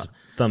 And,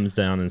 thumbs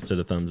down instead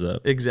of thumbs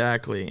up.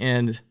 Exactly.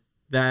 And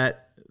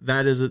that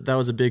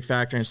was a big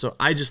factor. And so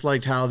I just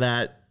liked how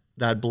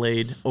that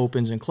blade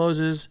opens and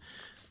closes.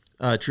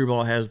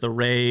 Trueball has the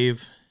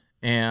rave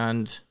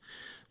and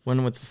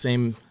one with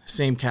the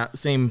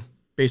same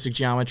basic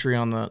geometry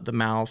on the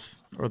mouth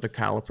or the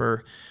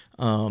caliper.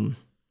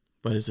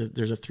 But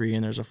there's a 3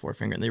 and there's a 4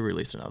 finger, and they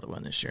released another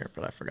one this year,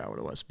 but I forgot what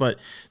it was. But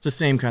it's the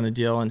same kind of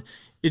deal, and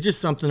it's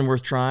just something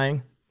worth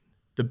trying.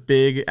 The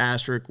big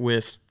asterisk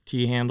with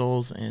T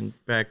handles and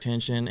back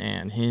tension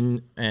and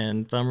hinge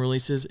and thumb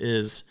releases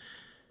is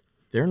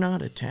they're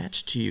not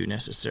attached to you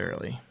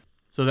necessarily.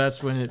 So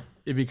that's when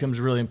it becomes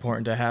really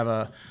important to have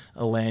a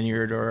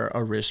lanyard or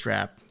a wrist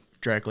strap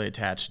directly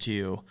attached to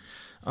you.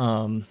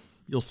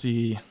 You'll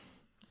see,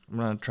 I'm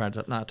going to try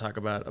to not talk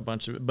about a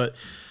bunch of it, but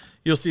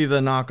you'll see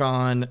the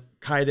knock-on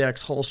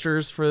Kydex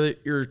holsters for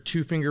your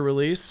 2-finger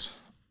release.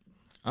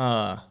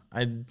 I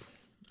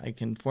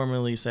can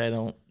formally say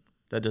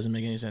that doesn't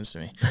make any sense to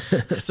me.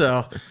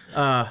 So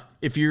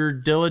if you're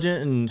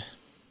diligent and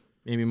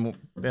maybe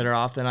better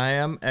off than I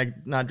am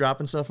at not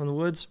dropping stuff in the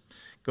woods,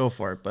 go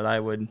for it. But I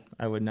would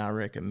not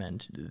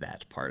recommend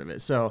that part of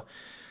it. So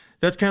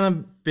that's kind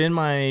of been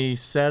my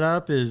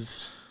setup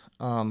is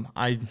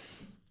I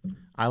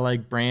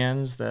like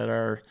brands that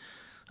are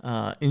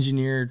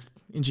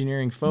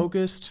engineering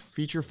focused,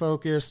 feature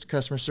focused,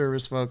 customer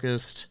service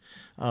focused,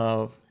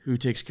 who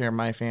takes care of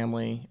my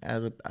family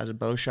as a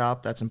bow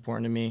shop. That's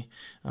important to me.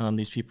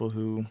 These people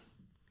who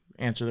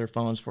answer their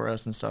phones for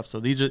us and stuff. So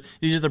these are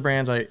the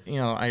brands I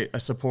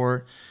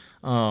support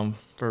for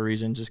a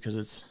reason, just because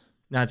it's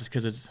not just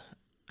because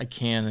I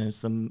can and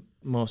it's the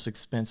most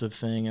expensive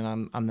thing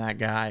and I'm that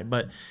guy,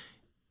 but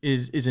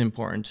is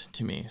important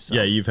to me. So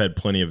Yeah, you've had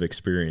plenty of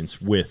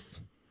experience with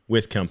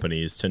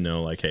companies to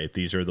know, like, hey,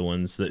 these are the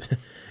ones that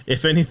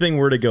if anything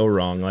were to go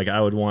wrong, like, I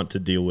would want to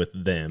deal with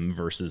them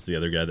versus the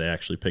other guy that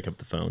actually pick up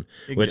the phone.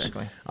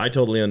 Exactly. Which I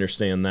totally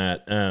understand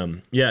that.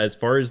 As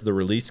far as the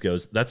release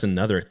goes, that's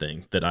another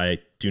thing that I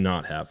do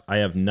not have. I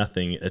have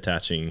nothing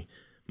attaching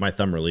my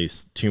thumb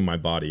release to my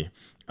body.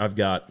 I've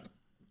got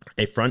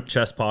a front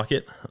chest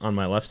pocket on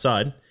my left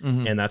side,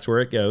 and that's where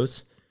it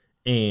goes.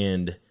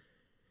 And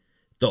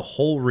the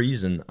whole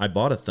reason I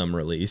bought a thumb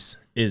release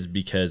is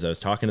because I was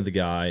talking to the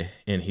guy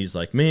and he's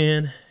like,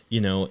 man,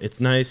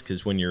 it's nice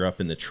because when you're up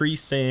in the tree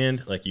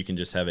stand, like, you can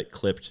just have it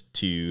clipped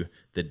to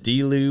the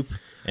D loop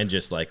and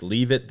just like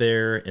leave it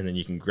there, and then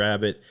you can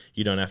grab it.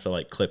 You don't have to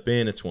like clip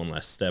in. It's one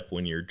less step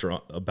when you're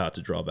about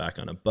to draw back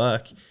on a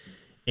buck.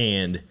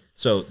 And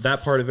so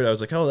that part of it, I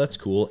was like, oh, that's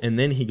cool. And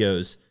then he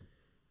goes,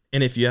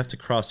 and if you have to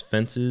cross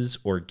fences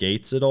or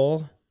gates at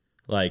all,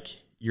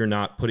 like, you're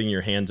not putting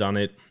your hands on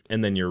it,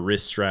 and then your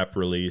wrist strap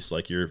release,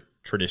 like your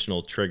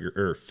traditional trigger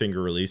or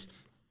finger release,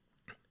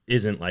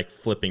 isn't like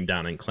flipping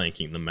down and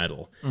clanking the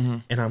metal.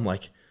 And I'm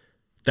like,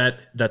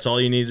 that's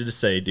all you needed to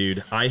say,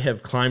 dude. I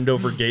have climbed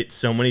over gates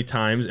so many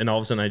times, and all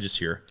of a sudden I just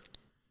hear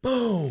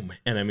boom,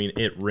 and I mean,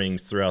 it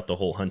rings throughout the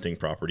whole hunting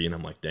property, and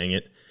I'm like, dang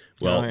it.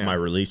 Well, my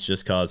release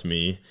just caused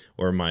me,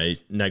 or my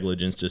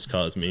negligence just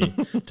caused me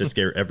to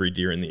scare every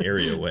deer in the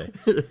area away.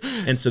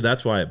 And so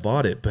that's why I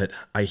bought it. But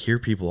I hear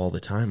people all the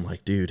time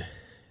like, dude,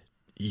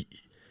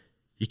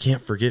 you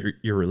can't forget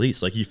your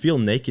release. Like, you feel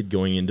naked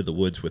going into the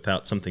woods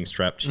without something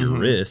strapped to your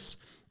wrists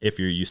if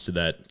you're used to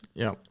that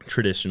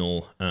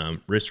traditional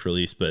wrist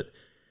release. But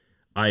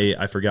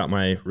I forgot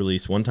my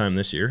release one time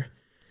this year,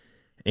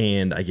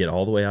 and I get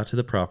all the way out to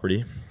the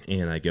property,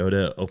 and I go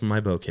to open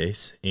my bow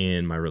case,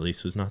 and my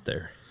release was not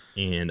there.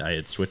 And I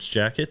had switched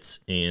jackets,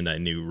 and I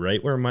knew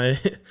right where my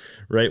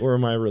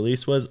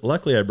release was.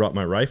 Luckily, I brought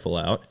my rifle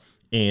out,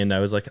 and I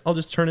was like, I'll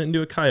just turn it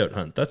into a coyote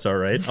hunt. That's all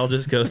right. I'll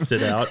just go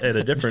sit out at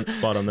a different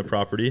spot on the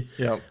property.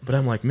 But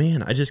I'm like,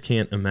 man, I just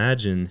can't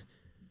imagine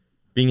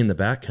being in the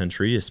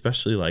backcountry,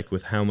 especially like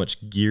with how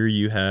much gear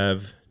you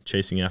have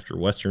chasing after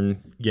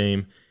Western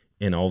game,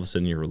 and all of a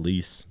sudden your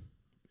release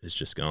is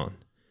just gone.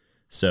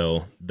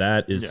 So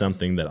that is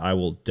something that I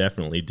will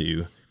definitely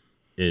do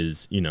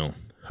is,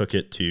 hook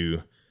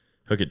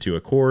it to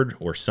a cord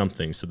or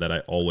something so that I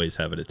always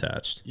have it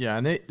attached. Yeah,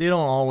 and they don't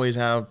always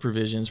have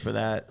provisions for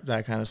that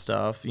kind of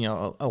stuff,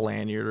 a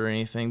lanyard or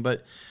anything,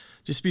 but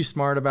just be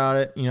smart about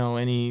it.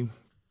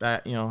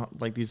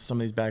 Like some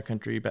of these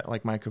backcountry,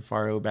 like my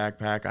Cafaro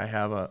backpack, I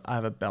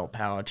have a belt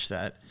pouch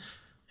that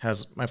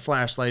has my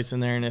flashlights in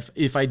there, and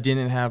if I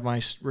didn't have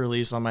my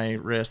release on my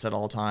wrist at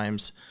all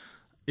times,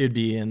 it'd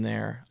be in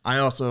there. I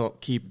also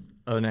keep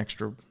an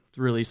extra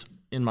release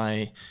in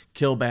my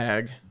kill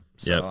bag,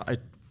 so I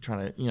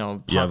try to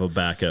you have a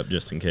backup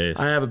just in case.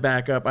 I have a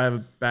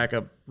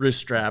backup wrist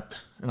strap,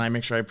 and I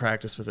make sure I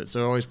practice with it.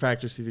 So always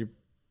practice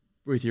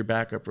with your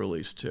backup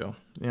release too.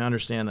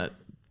 Understand that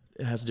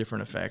it has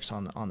different effects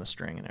on the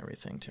string and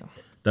everything too.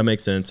 That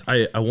makes sense.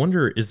 I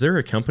wonder, is there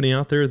a company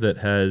out there that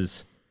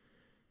has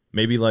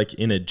maybe like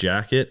in a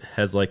jacket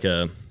has like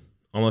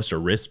almost a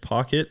wrist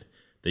pocket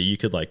that you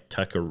could like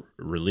tuck a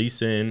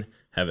release in,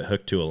 have it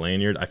hooked to a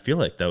lanyard? I feel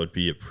like that would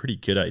be a pretty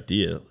good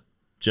idea.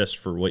 just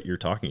for what you're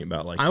talking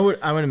about. Like I would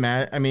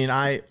imagine. I mean,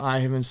 I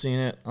haven't seen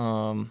it.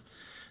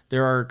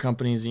 There are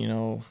companies,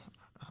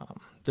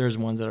 there's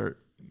ones that are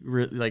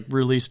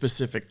really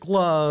specific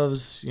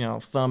gloves.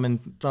 Thumb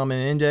and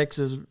index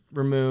is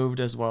removed,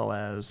 as well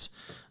as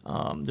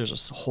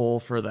there's a hole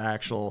for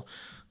the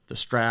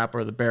strap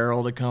or the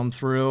barrel to come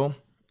through.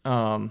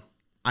 I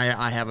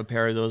have a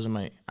pair of those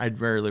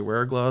I'd rarely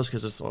wear gloves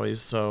because it's always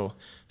so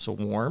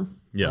warm.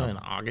 Yeah. In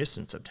August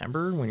and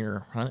September when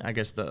you're hunting. I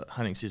guess the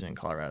hunting season in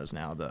Colorado is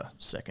now the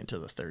 2nd to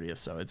the 30th,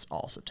 so it's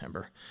all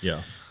September.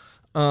 Yeah.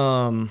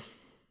 But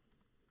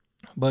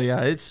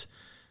yeah, it's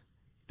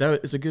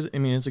a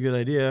good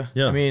idea.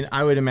 Yeah. I mean,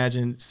 I would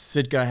imagine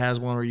Sitka has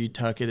one where you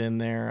tuck it in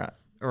there,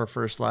 or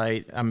First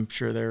Light. I'm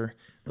sure those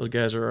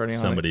guys are already on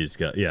it. Somebody's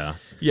got, yeah.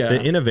 Yeah.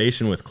 The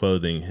innovation with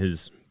clothing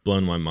has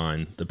blown my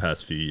mind the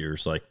past few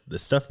years. Like the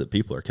stuff that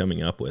people are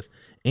coming up with,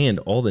 and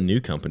all the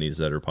new companies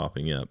that are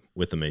popping up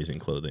with amazing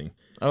clothing.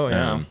 Oh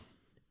yeah.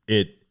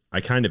 I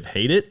kind of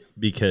hate it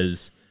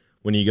because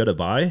when you go to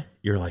buy,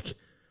 you're like,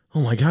 oh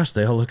my gosh,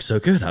 they all look so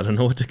good. I don't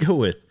know what to go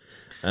with.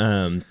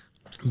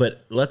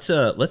 But let's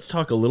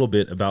talk a little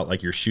bit about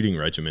like your shooting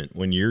regiment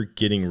when you're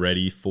getting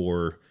ready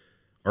for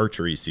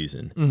archery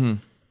season. Mm-hmm.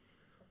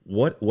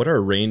 What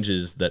are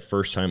ranges that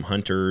first time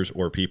hunters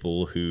or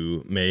people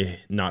who may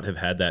not have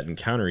had that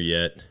encounter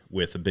yet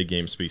with a big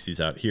game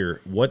species out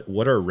here,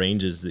 what are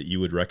ranges that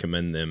you would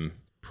recommend them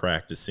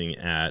practicing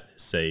at,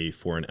 say,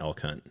 for an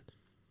elk hunt?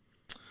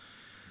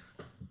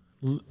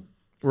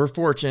 We're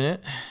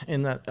fortunate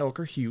in that elk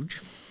are huge,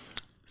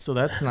 so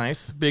that's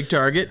nice. Big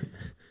target.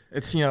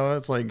 It's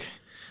it's like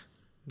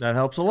that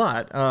helps a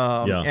lot.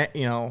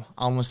 Yeah.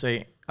 I'm gonna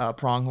say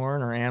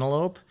pronghorn or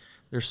antelope.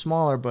 They're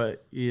smaller,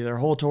 but their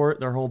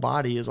whole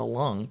body is a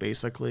lung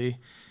basically,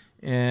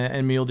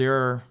 and mule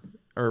deer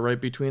are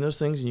right between those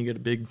things, and you get a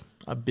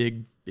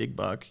big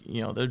buck.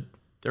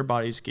 Their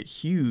bodies get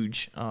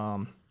huge.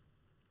 So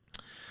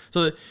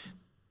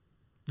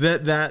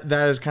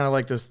that is kind of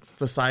like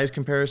the size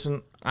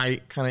comparison.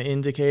 I kind of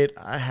indicate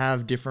I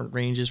have different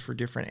ranges for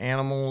different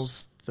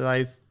animals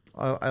that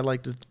I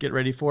like to get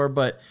ready for,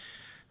 but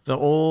the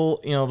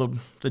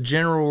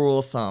general rule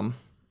of thumb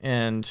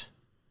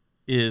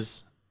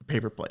is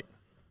paper plate.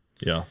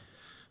 Yeah.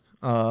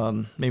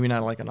 Maybe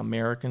not like an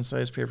American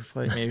sized paper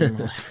plate, maybe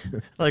more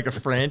like a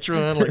French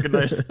one, like a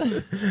nice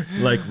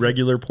like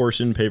regular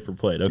portion paper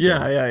plate. Okay.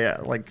 Yeah.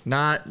 Like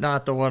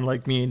not the one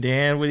like me and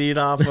Dan would eat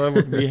off of,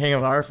 would be hanging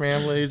with our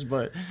families,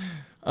 but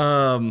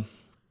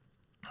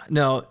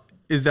no,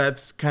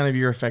 that's kind of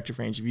your effective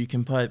range. If you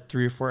can put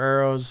 3 or 4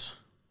 arrows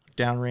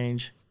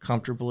downrange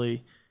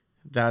comfortably,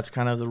 that's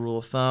kind of the rule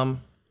of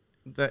thumb.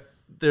 That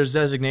there's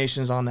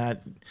designations on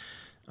that.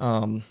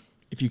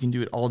 If you can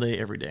do it all day,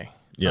 every day.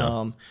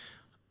 Yeah.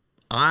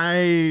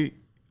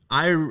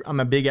 I'm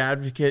a big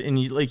advocate,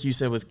 and like you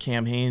said with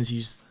Cam Hanes,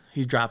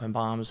 he's dropping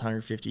bombs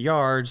 150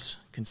 yards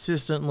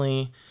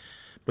consistently,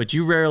 but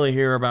you rarely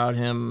hear about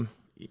him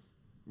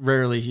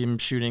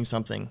shooting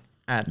something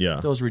at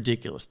those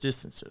ridiculous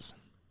distances.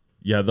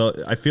 Yeah,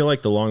 I feel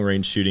like the long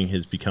range shooting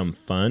has become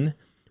fun,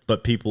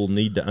 but people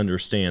need to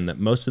understand that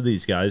most of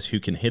these guys who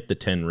can hit the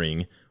 10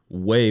 ring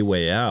way,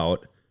 way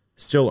out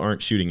still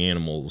aren't shooting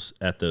animals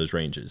at those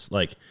ranges.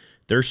 Like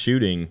they're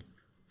shooting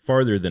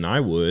farther than I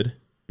would,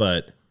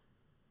 but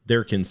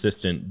they're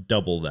consistent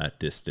double that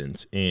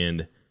distance.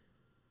 And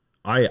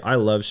I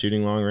love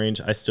shooting long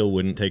range. I still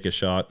wouldn't take a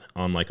shot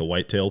on like a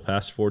whitetail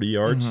past 40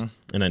 yards,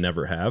 and I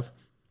never have.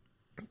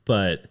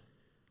 But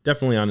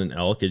definitely on an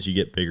elk as you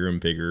get bigger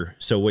and bigger.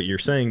 So what you're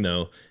saying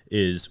though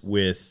is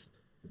with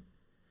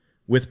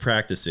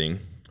practice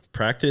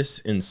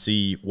and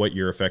see what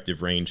your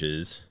effective range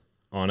is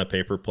on a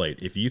paper plate.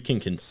 If you can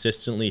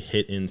consistently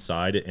hit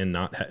inside and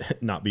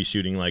not be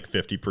shooting like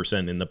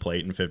 50% in the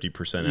plate and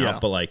 50% out,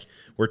 but like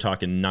we're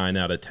talking 9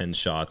 out of 10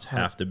 shots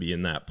have to be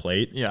in that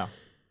plate. Yeah.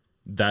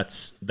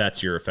 That's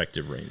your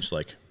effective range.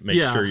 Like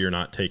make sure you're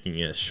not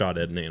taking a shot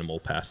at an animal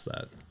past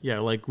that. Yeah.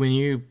 Like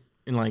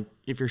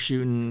if you're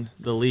shooting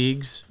the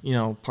leagues,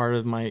 part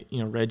of my,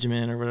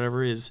 regiment or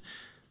whatever is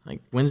like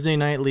Wednesday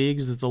night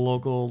leagues is the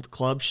local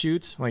club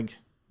shoots. Like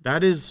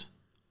that is,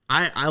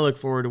 I look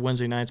forward to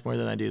Wednesday nights more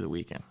than I do the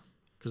weekend,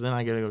 because then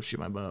I got to go shoot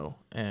my bow,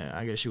 and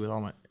I got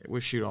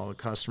to shoot all the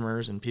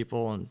customers and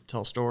people and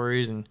tell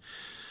stories and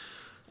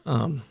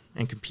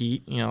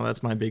compete.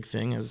 That's my big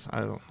thing is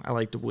I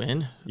like to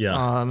win.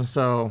 Yeah.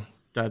 So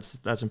that's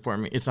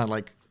important to me. It's not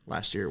like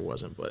last year it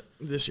wasn't, but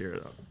this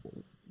year,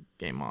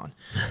 game on.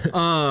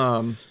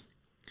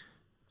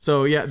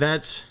 So yeah,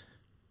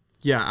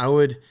 I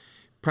would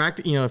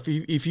practice.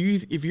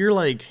 If you're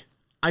like,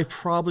 I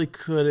probably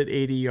could at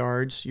 80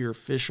 yards. Your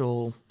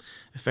official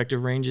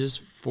effective range is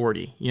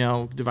 40.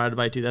 Divided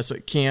by 2. That's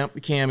what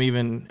Cam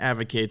even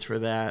advocates for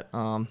that.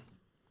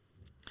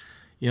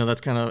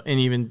 That's kind of,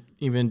 and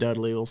even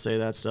Dudley will say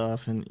that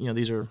stuff. And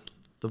these are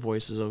the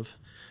voices of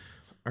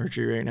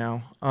archery right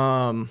now.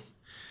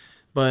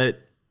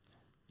 But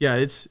yeah,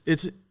 it's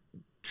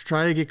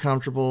try to get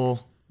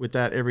comfortable with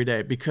that every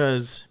day,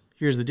 because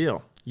here's the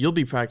deal: you'll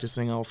be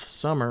practicing all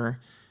summer,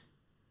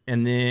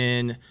 And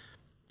then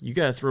you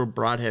got to throw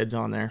broadheads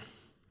on there.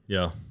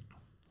 Yeah.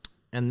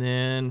 And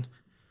then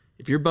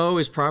if your bow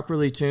is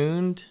properly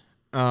tuned,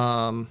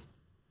 it's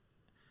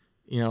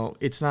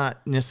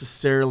not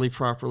necessarily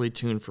properly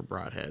tuned for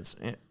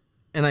broadheads.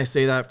 And I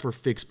say that for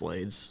fixed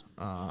blades.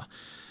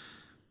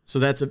 So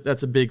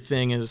that's a big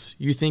thing is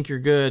you think you're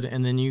good,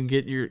 and then you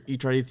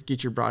try to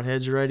get your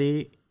broadheads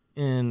ready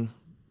in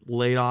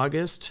late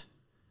August.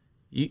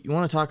 You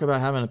want to talk about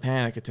having a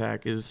panic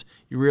attack is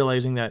you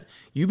realizing that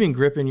you've been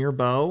gripping your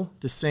bow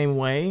the same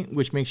way,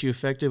 which makes you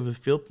effective with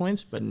field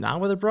points, but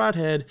not with a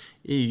broadhead.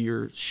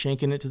 You're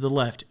shanking it to the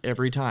left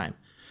every time.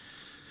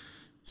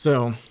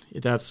 So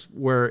that's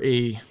where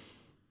a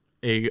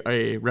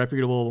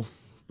reputable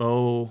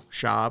bow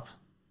shop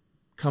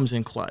comes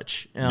in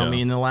clutch. I mean,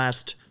 in the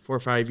last 4 or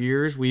 5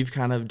 years, we've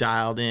kind of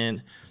dialed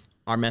in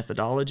our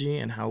methodology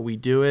and how we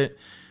do it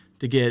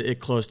to get it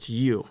close to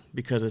you,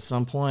 because at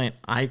some point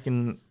I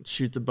can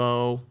shoot the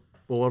bow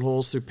bullet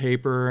holes through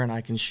paper and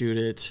I can shoot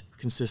it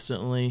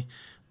consistently,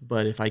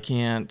 but if I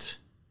can't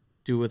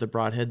do it with a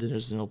broadhead, then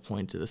there's no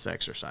point to this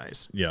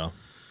exercise. Yeah.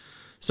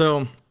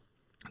 So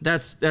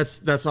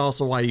that's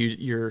also why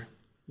you're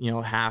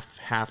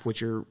half what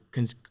you're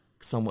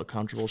somewhat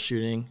comfortable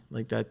shooting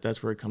like that.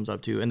 That's where it comes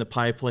up to. And the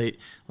pie plate,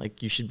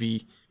 like you should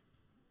be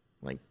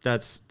like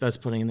that's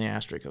putting in the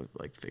asterisk of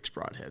like fixed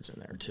broadheads in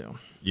there too.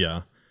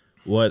 Yeah.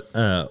 What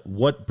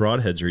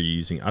broadheads are you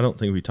using? I don't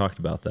think we talked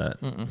about that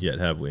yet,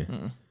 have we?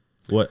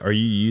 What are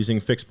you using?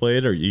 Fixed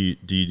blade, or do you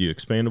do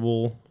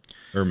expandable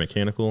or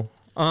mechanical?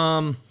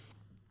 I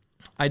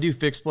do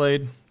fixed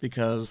blade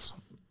because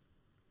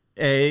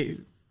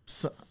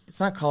it's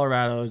not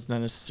Colorado. It's not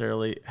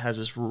necessarily has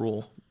this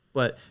rule,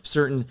 but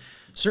certain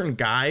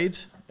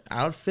guides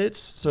outfits.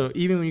 So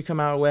even when you come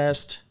out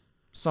west,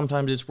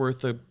 sometimes it's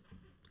worth a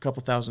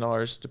couple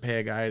 $1,000s to pay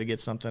a guy to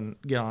get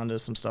onto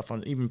some stuff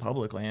on even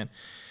public land.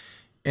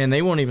 And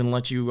they won't even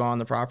let you on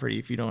the property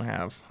if you don't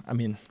have,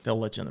 they'll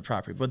let you on the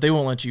property, but they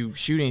won't let you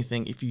shoot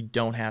anything if you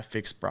don't have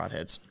fixed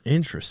broadheads.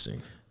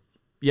 Interesting.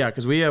 Yeah,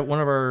 because we have one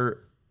of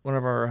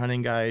our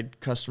hunting guide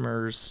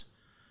customers,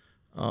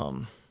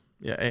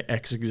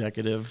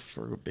 ex-executive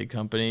for a big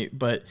company,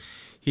 but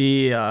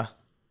he's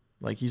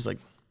like,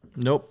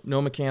 nope,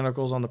 no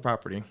mechanicals on the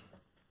property.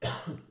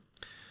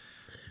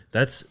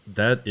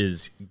 That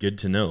is good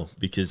to know,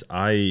 because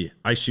I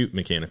shoot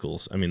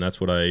mechanicals. I mean, that's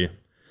what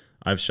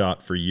I've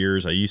shot for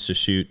years. I used to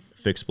shoot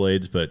fixed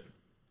blades, but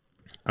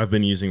I've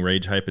been using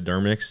Rage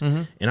Hypodermics,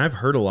 and I've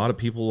heard a lot of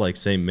people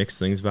say mixed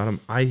things about them.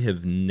 I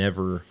have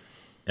never,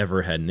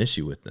 ever had an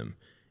issue with them.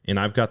 And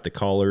I've got the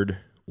collared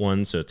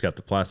one, so it's got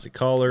the plastic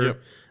collar.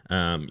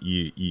 Yep.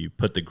 You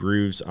put the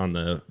grooves on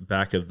the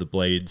back of the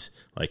blades,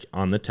 like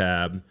on the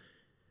tab.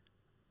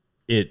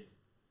 It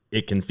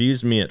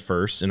confused me at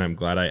first, and I'm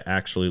glad I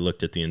actually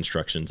looked at the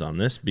instructions on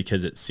this,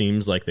 because it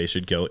seems like they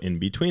should go in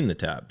between the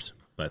tabs.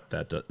 But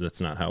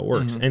that's not how it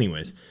works.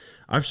 Anyways,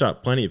 I've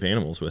shot plenty of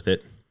animals with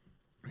it,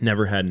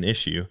 never had an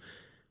issue.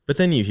 But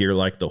then you hear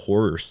the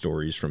horror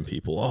stories from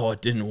people. Oh,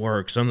 it didn't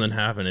work. Something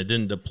happened. It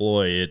didn't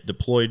deploy. It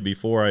deployed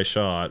before I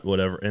shot,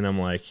 whatever. And I'm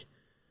like,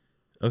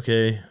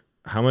 okay,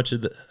 how much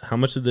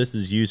of this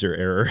is user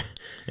error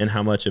and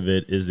how much of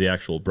it is the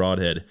actual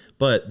broadhead?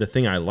 But the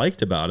thing I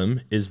liked about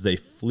them is they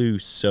flew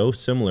so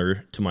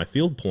similar to my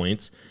field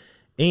points,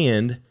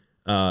 and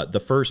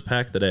the first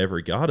pack that I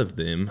ever got of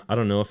them, I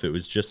don't know if it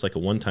was just a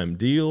one-time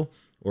deal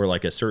or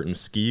a certain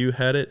SKU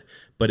had it,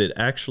 but it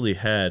actually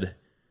had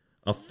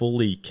a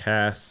fully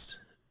cast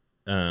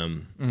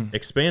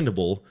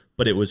expandable,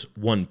 but it was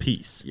one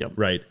piece. Yep.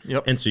 Right.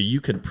 Yep. And so you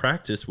could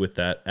practice with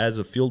that as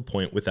a field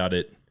point without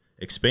it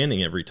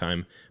expanding every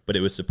time, but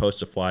it was supposed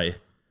to fly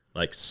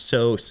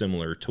so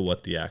similar to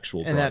what the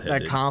actual and broadhead that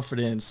did.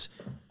 Confidence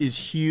is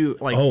huge.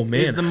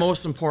 Is the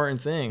most important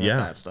thing. With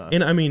that stuff.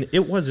 And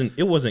it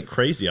wasn't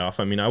crazy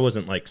off. I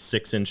wasn't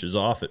 6 inches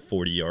off at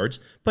 40 yards,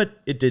 but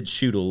it did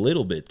shoot a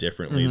little bit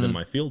differently than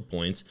my field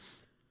points.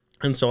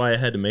 And so I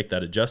had to make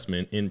that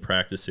adjustment in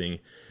practicing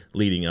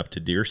leading up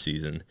to deer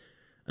season.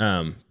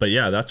 But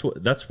yeah, that's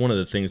one of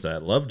the things that I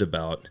loved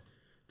about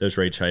those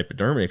Rage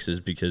Hypodermics, is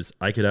because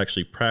I could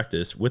actually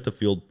practice with a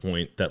field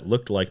point that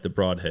looked like the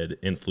broadhead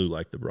and flew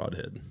like the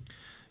broadhead.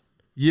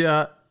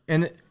 Yeah,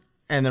 and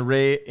the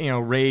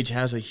Rage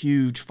has a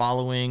huge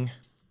following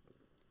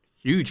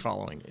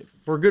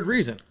for good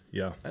reason.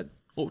 Yeah.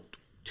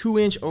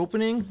 2-inch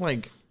opening,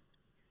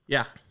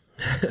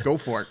 go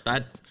for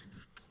it.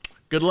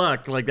 Good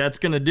luck. That's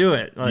gonna do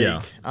it.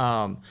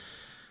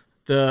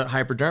 The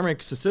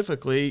hypodermic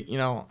specifically,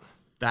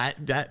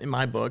 that in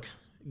my book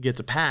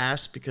gets a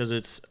pass because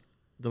it's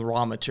the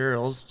raw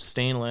materials,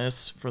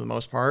 stainless for the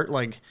most part.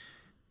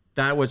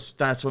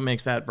 That's what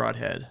makes that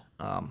broadhead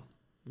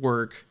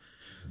work.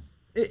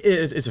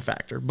 It's a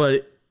factor,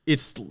 but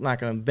it's not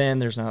going to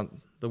bend.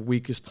 The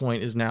weakest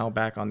point is now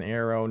back on the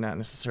arrow, not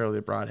necessarily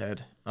the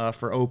broadhead.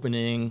 For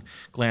opening,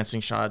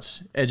 glancing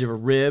shots, edge of a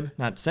rib,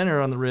 not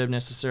center on the rib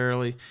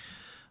necessarily,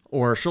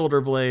 or shoulder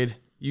blade.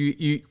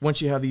 You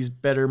once you have these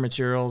better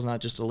materials,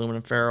 not just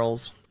aluminum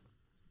ferrules,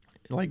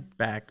 like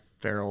back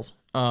ferrules,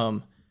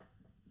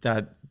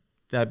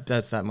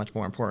 that's that much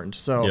more important.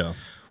 So Yeah.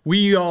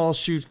 we all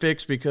shoot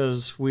fixed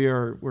because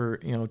we're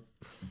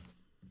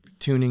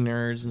tuning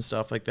nerds and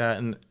stuff like that.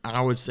 And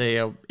I would say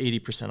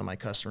 80% of my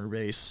customer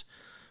base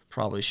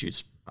probably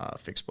shoots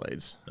fixed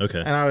blades. Okay.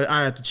 And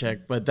I have to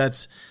check, but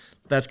that's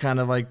kind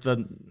of like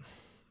the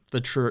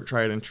true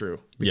tried and true,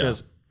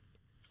 because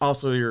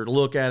also your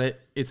look at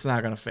it, it's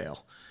not going to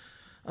fail.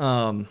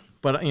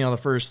 But the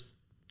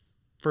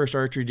first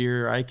archery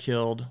deer I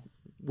killed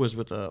was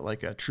with a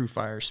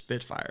TrueFire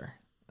Spitfire.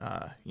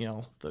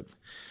 It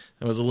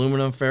was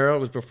aluminum ferro. It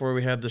was before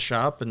we had the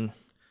shop, and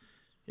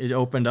it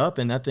opened up,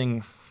 and that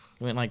thing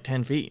went like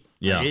 10 feet.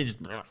 Yeah. Like,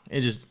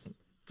 it just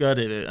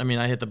gutted it. I mean,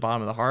 I hit the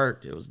bottom of the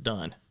heart. It was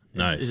done.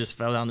 Nice. It just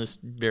fell down this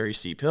very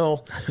steep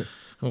hill.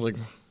 I was like,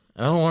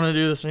 I don't want to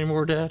do this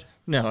anymore, Dad.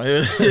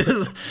 No,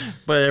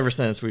 but ever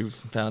since we've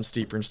found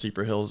steeper and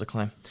steeper hills to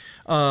climb.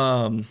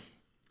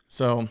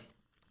 So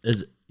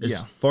As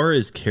far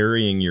as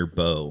carrying your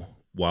bow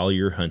while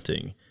you're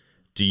hunting,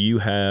 do you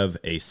have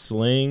a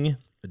sling?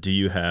 Do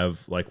you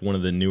have like one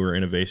of the newer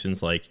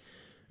innovations? Like,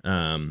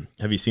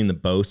 have you seen the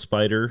bow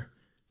spider?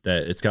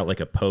 That it's got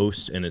like a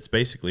post, and it's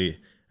basically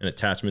an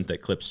attachment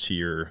that clips to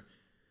your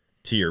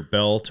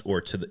belt or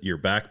to your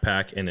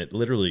backpack, and it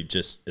literally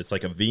it's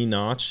like a V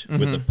notch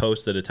with a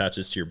post that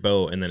attaches to your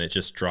bow, and then it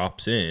just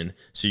drops in,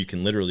 so you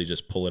can literally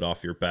just pull it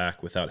off your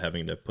back without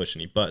having to push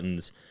any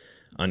buttons,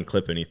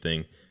 unclip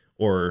anything.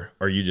 Or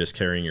are you just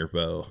carrying your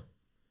bow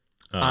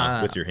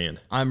with your hand?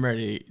 I'm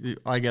ready.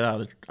 I get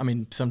out of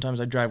sometimes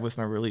I drive with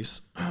my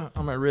release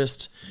on my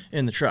wrist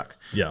in the truck.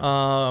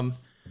 Yeah.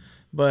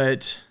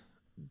 But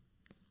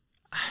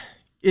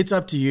it's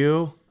up to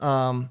you.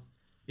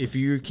 If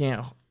you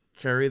can't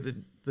carry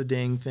the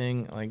dang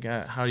thing, like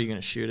how are you going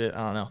to shoot it?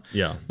 I don't know.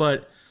 Yeah.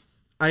 But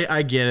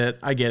I get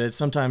it.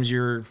 Sometimes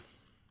you've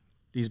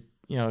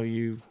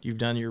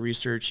done your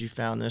research. You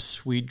found this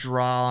sweet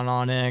draw on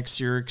Onyx.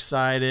 You're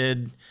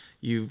excited.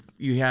 You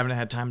haven't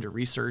had time to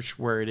research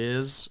where it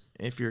is.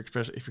 If you're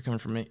coming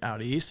from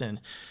out east, and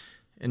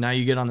now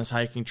you get on this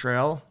hiking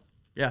trail.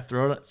 Yeah,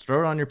 throw it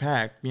on your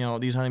pack.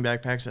 These hunting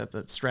backpacks at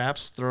the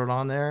straps, throw it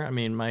on there. I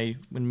mean,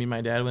 when me and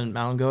my dad went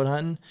mountain goat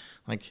hunting,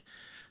 like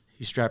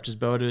he strapped his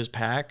bow to his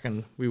pack,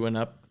 and we went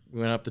up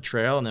the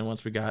trail. And then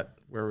once we got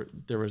where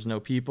there was no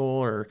people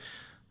or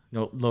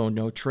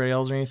no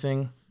trails or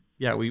anything,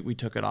 yeah, we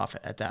took it off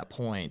at that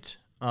point.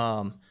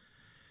 All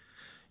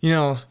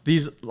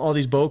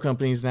these bow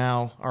companies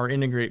now are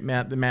integrate.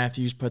 The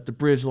Matthews put the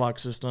bridge lock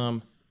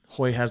system.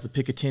 Hoy has the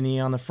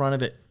Picatinny on the front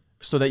of it,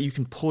 so that you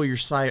can pull your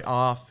sight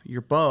off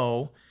your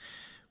bow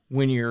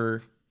when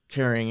you're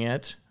carrying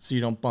it, so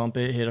you don't bump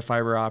it, hit a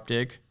fiber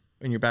optic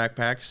in your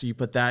backpack. So you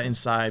put that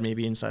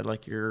maybe inside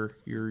like your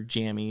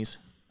jammies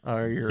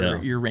or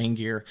your rain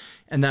gear,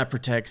 and that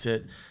protects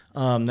it.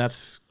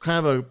 That's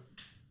kind of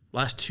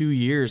last 2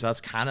 years.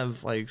 That's kind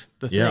of like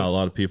the thing. Yeah, a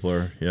lot of people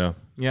are.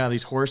 Yeah,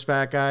 these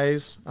horseback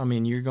guys. I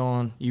mean,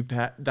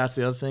 that's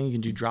the other thing. You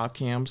can do drop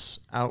camps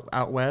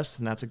out west,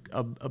 and that's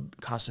a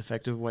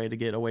cost-effective way to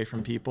get away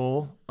from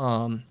people.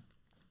 And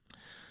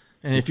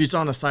if it's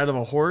on the side of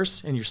a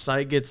horse and your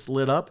sight gets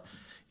lit up,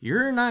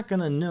 you're not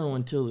gonna know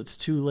until it's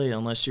too late,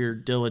 unless you're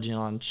diligent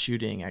on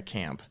shooting at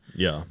camp.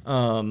 Yeah.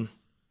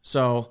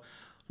 So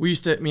me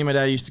and my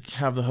dad used to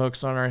have the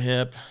hooks on our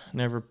hip.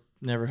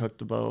 Never hooked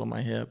the bow on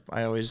my hip.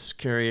 I always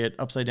carry it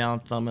upside down,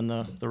 thumb in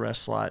the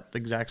rest slot, the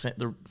exact same,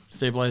 the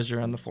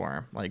stabilizer on the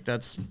forearm. Like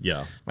that's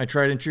my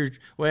tried and true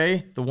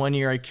way. The 1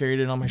 year I carried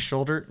it on my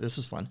shoulder. This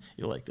is fun.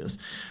 You'll like this.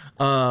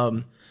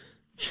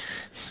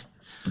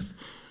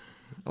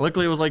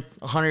 Luckily it was like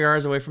 100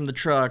 yards away from the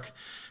truck.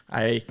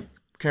 I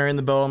carrying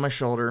the bow on my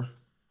shoulder,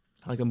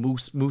 like a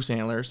moose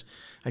antlers.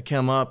 I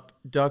come up,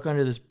 duck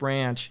under this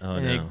branch,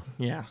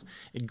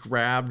 it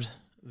grabbed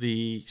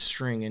the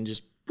string and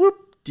just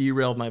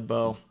derailed my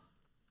bow.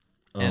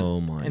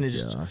 And it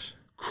just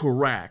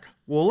crack.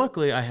 Well,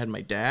 luckily I had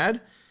my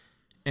dad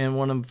and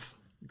one of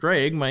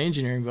Greg, my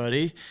engineering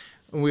buddy,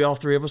 and we all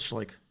three of us were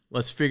like,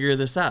 let's figure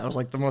this out. It was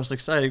like the most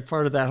exciting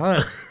part of that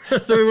hunt.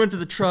 So we went to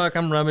the truck.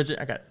 I'm rummaging.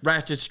 I got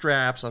ratchet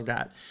straps. I've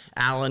got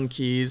Allen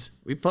keys.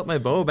 We put my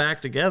bow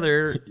back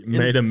together.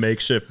 Made a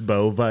makeshift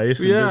bow vise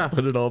and just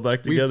put it all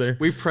back together.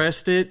 We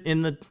pressed it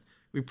on the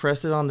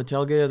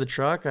tailgate of the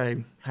truck.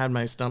 I had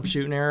my stump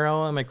shooting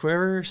arrow in my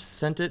quiver,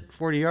 sent it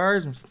 40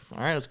 yards.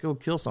 All right, let's go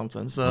kill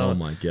something. So, oh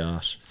my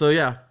gosh. So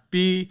yeah,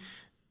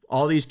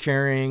 all these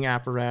carrying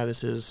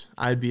apparatuses,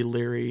 I'd be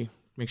leery.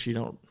 Make sure you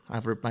don't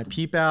have my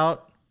peep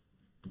out,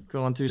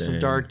 going through some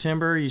dark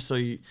timber. You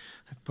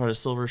put a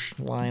silver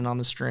line on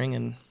the string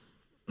and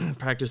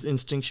practice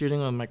instinct shooting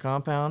on my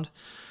compound.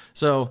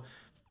 So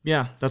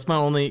yeah, that's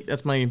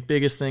my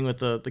biggest thing with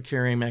the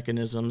carrying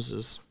mechanisms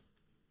is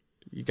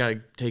you got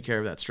to take care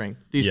of that string.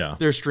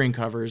 There's string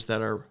covers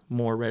that are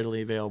more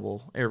readily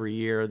available every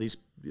year.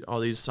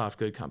 All these soft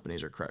good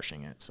companies are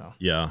crushing it. So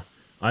yeah,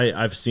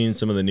 I've seen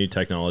some of the new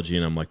technology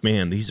and I'm like,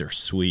 man, these are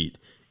sweet.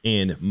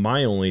 And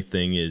my only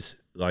thing is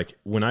like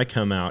when I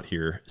come out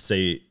here,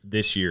 say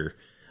this year,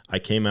 I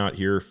came out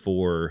here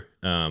for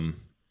our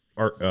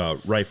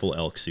rifle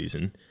elk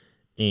season,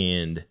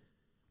 and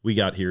we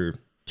got here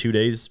 2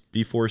 days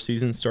before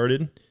season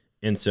started.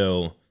 And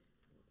so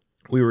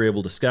we were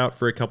able to scout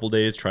for a couple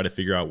days, try to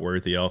figure out where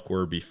the elk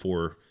were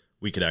before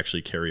we could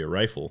actually carry a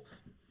rifle.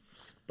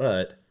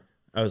 But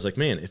I was like,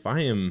 man, if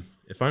I'm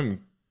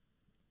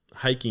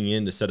hiking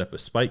in to set up a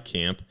spike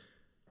camp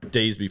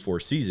days before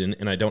season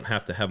and I don't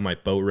have to have my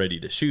bow ready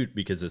to shoot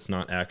because it's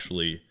not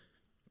actually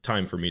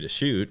time for me to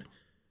shoot,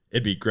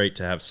 it'd be great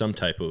to have some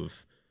type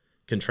of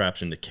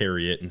contraption to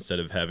carry it instead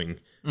of having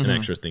an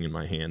extra thing in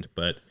my hand.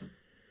 But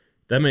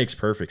that makes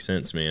perfect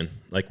sense, man.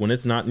 Like when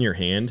it's not in your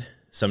hand,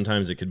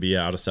 sometimes it could be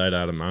out of sight,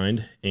 out of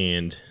mind.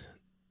 And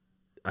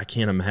I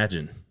can't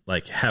imagine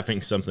like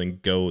having something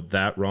go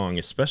that wrong,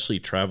 especially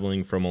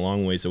traveling from a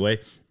long ways away.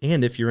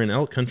 And if you're in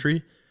elk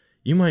country,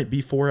 you might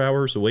be 4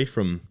 hours away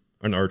from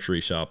an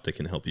archery shop that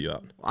can help you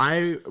out.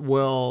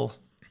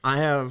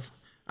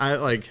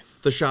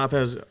 The shop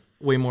has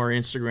way more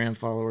Instagram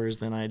followers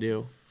than I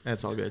do.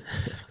 That's all good.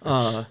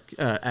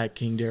 At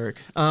King Derek.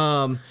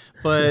 I'll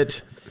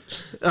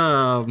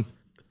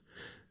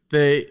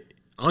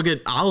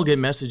get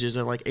messages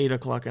at like 8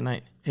 o'clock at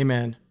night. Hey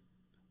man,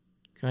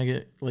 can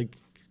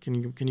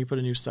you put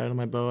a new sight on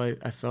my bow?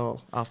 It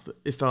fell off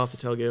the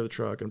tailgate of the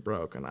truck and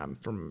broke, and I'm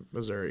from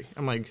Missouri.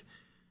 I'm like,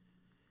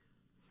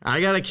 I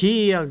got a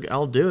key.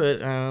 I'll do it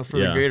for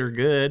the greater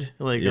good.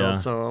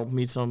 So I'll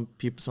meet some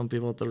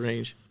people at the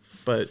range.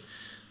 But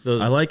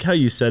I like how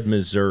you said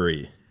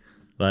Missouri.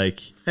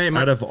 Like, hey,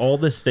 out of all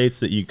the states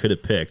that you could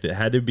have picked, it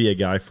had to be a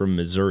guy from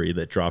Missouri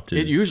that dropped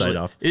his sight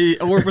off.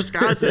 Or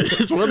Wisconsin.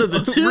 It's one of the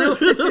two.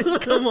 Really?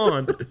 Come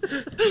on.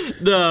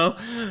 No.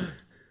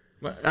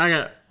 I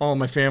got all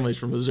my family's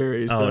from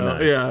Missouri. So,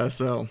 nice. Yeah,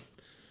 so,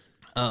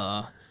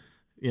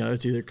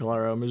 it's either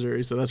Colorado or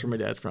Missouri. So that's where my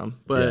dad's from.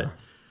 But,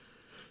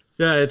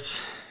 you got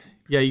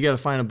to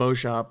find a bow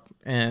shop.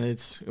 And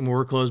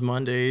we're closed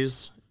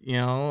Mondays,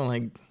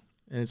 and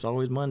it's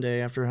always Monday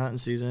after hunting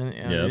season.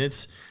 And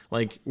it's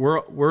like,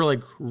 we're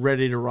like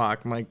ready to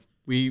rock. I'm like,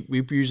 we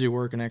usually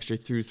work an extra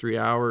 3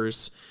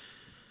 hours.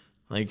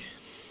 Like,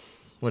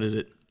 what is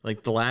it?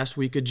 Like the last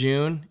week of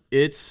June,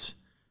 it's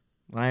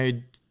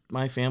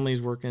my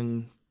family's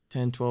working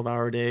 10,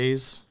 12-hour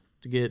days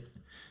to get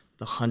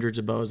the hundreds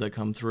of bows that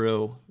come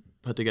through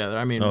put together.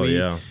 I mean,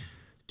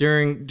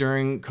 during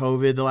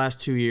COVID, the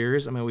last 2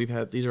 years, I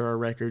mean, these are our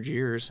record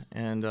years,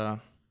 and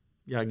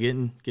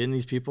getting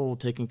these people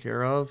taken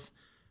care of.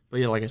 But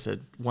yeah, like I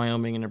said,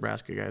 Wyoming and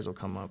Nebraska guys will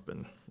come up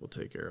and we'll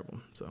take care of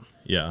them. So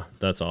yeah,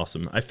 that's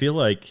awesome. I feel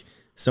like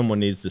someone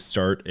needs to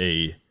start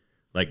a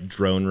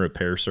drone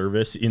repair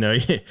service.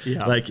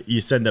 Like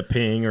you send a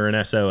ping or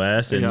an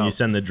SOS, and you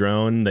send the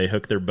drone. They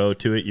hook their bow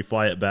to it. You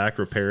fly it back,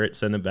 repair it,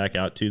 send it back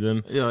out to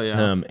them.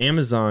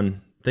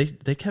 Amazon.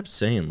 They kept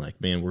saying like,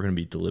 man, we're going to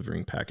be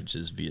delivering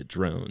packages via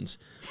drones.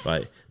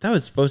 But that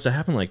was supposed to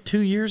happen like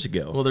 2 years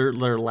ago. Well,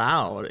 they're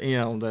loud.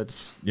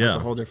 That's a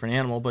whole different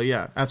animal. But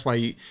yeah, that's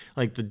why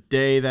the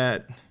day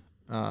that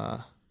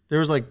there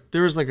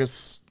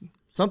was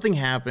something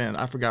happened.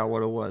 I forgot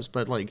what it was,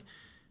 but like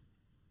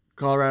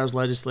Colorado's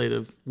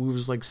legislative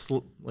moves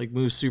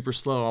moves super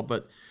slow.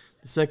 But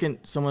the second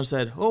someone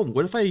said, "Oh,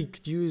 what if I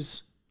could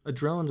use a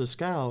drone to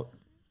scout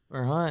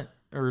or hunt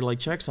or like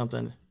check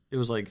something?" It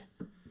was like,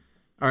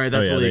 all right,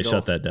 that's illegal. They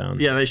shut that down.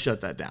 Yeah, they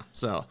shut that down.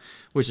 So,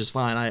 which is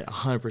fine. I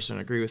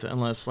 100% agree with it.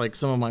 Unless like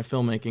some of my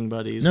filmmaking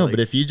buddies. No, but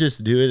if you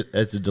just do it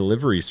as a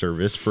delivery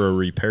service for a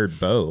repaired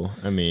bow,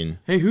 I mean,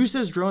 hey, who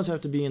says drones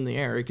have to be in the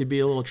air? It could be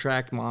a little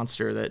tracked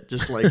monster that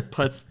just like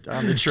puts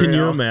on the trail. Can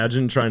you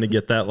imagine trying to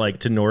get that like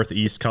to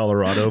northeast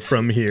Colorado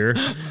from here?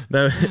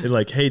 That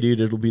like, hey, dude,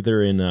 it'll be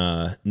there in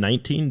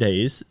 19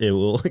 days. It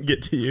will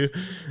get to you.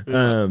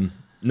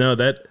 No,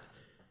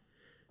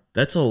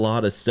 that's a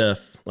lot of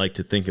stuff like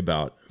to think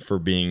about for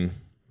being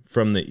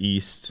from the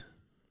east,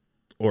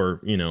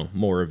 or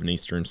more of an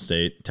eastern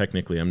state.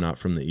 Technically I'm not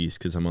from the east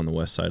because I'm on the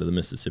west side of the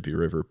Mississippi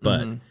River,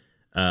 but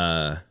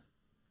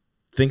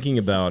thinking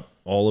about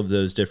all of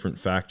those different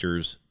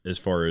factors as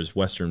far as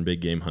western big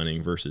game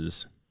hunting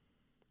versus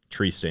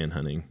tree stand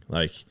hunting,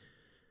 like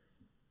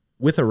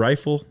with a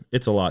rifle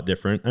it's a lot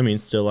different. I mean,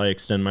 still I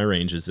extend my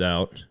ranges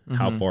out,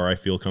 how far I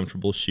feel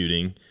comfortable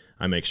shooting.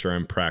 I make sure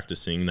I'm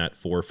practicing that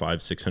 400,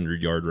 500,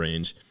 600 yard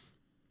range.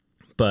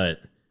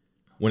 But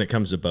when it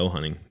comes to bow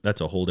hunting,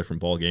 that's a whole different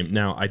ball game.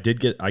 Now, I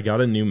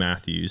got a new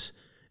Matthews,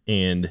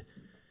 and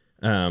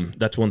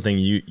that's one thing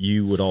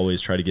you would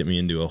always try to get me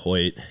into a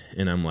Hoyt,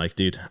 and I'm like,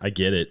 dude, I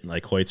get it.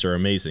 Like Hoyts are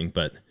amazing,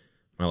 but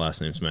my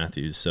last name's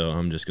Matthews, so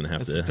I'm just gonna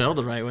have to spell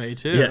the right way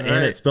too. Yeah, right?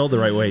 And it's spelled the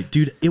right way,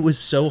 dude. It was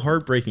so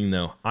heartbreaking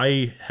though.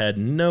 I had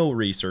no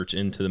research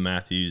into the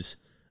Matthews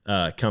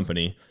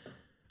company,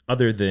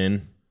 other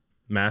than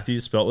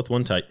Matthews spelled with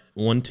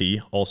one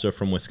T, also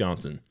from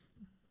Wisconsin.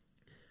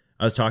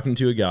 I was talking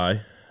to a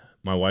guy.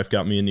 My wife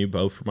got me a new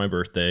bow for my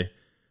birthday.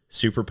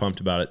 Super pumped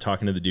about it.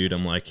 Talking to the dude,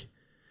 I'm like,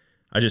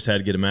 I just had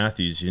to get a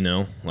Matthews,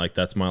 like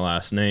that's my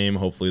last name.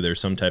 Hopefully there's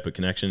some type of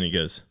connection. He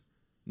goes,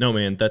 no,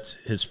 man, that's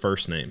his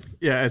first name.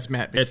 Yeah, it's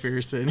Matt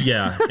McPherson.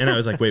 Yeah. And I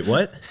was like, wait,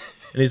 what?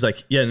 And he's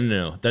like, yeah,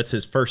 no, that's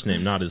his first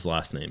name, not his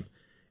last name.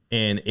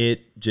 and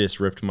it just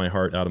ripped my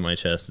heart out of my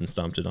chest and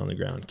stomped it on the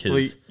ground.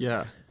 Because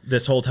yeah.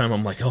 this whole time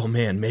I'm like, oh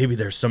man, maybe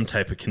there's some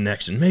type of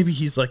connection. Maybe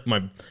he's like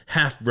my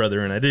half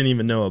brother and I didn't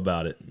even know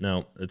about it.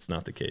 No, it's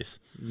not the case.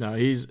 No,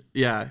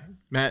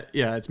 Matt.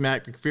 Yeah, it's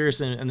Matt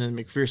McPherson, and then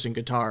McPherson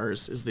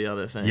Guitars is the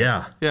other thing.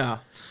 Yeah. Yeah.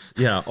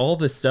 Yeah, all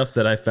the stuff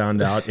that I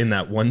found out in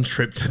that one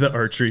trip to the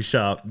archery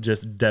shop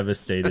just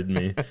devastated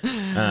me.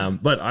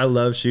 But I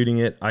love shooting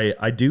it.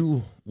 I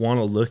do want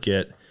to look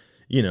at,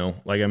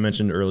 like I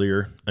mentioned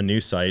earlier, a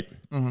new sight.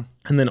 And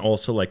then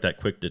also like that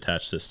quick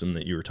detach system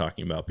that you were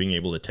talking about, being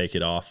able to take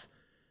it off,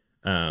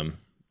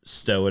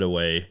 stow it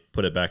away,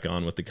 put it back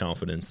on with the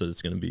confidence that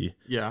it's going to be.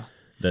 Yeah.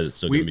 That it's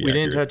still going to be We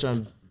didn't accurate. touch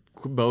on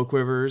bow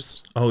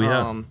quivers. Oh,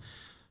 yeah.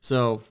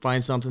 So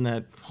find something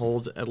that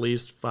holds at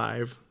least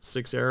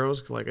 5-6 arrows.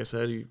 'Cause like I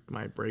said, you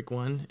might break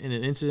one in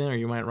an incident, or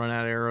you might run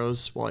out of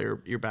arrows while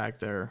you're back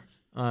there.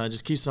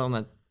 Just keep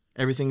something that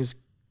everything's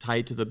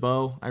tight to the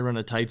bow. I run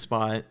a tight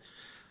spot.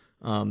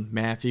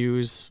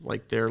 Matthews,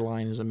 like their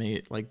line is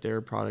amazing. Like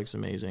their product's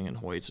amazing, and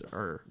Hoyts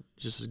are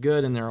just as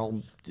good, and they're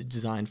all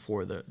designed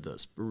for the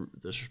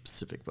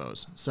specific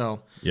bows.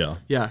 So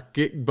yeah,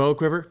 get bow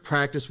quiver.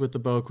 Practice with the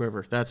bow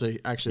quiver. That's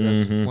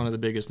one of the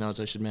biggest notes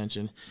I should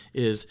mention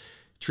is.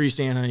 Tree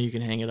stand hunting, you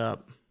can hang it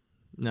up.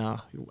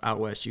 No, out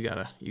west you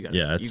gotta.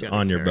 Yeah, it's you gotta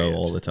on your carry bow it.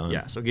 all the time.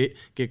 Yeah, so get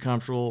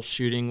comfortable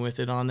shooting with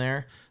it on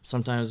there.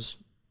 Sometimes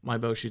my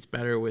bow shoots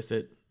better with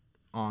it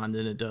on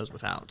than it does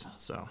without.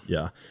 So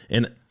yeah,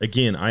 and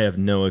again, I have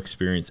no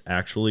experience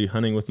actually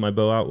hunting with my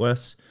bow out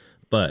west,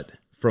 but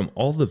from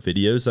all the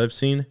videos I've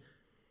seen,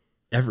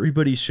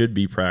 everybody should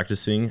be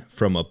practicing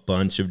from a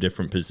bunch of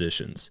different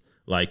positions.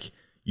 Like,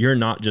 you're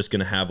not just going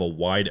to have a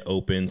wide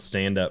open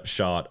stand up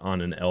shot on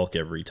an elk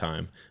every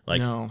time.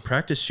 Like,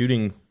 practice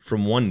shooting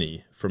from one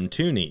knee, from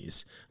two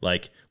knees,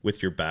 like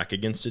with your back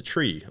against a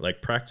tree.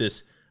 Like,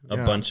 practice a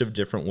bunch of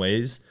different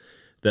ways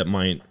that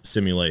might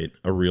simulate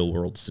a real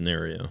world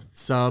scenario.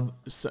 Sub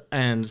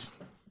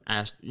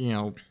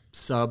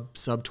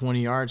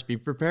 20 yards, be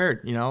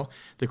prepared.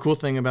 The cool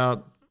thing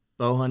about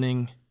bow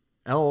hunting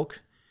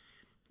elk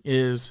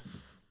is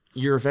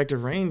your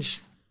effective range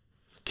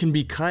can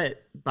be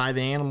cut by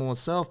the animal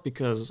itself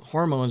because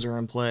hormones are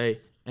in play,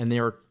 and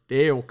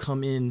they will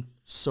come in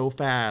so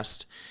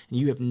fast, and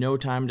you have no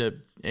time to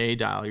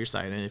dial your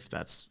sight in if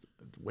that's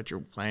what you're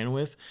playing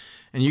with,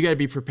 and you got to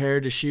be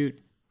prepared to shoot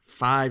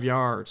 5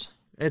 yards.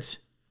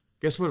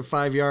 Guess what a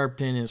 5-yard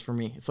pin is for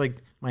me? It's like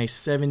my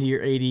 70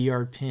 or 80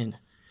 yard pin,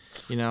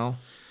 Dang.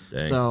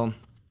 So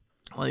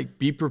like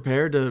be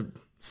prepared to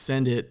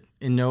send it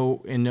and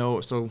know.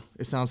 So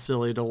it sounds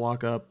silly to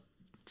walk up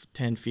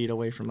 10 feet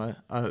away from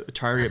a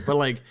target, but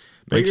like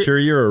make sure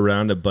you're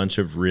around a bunch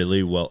of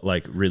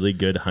really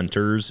good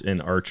hunters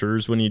and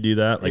archers when you do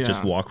that. Like,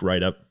 just walk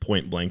right up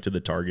point blank to the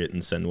target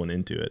and send one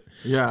into it.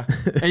 Yeah.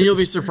 And you'll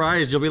be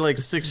surprised. You'll be like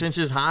 6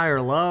 inches high or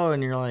low,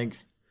 and you're like,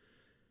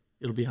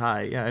 it'll be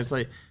high. Yeah. It's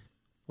like,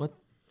 what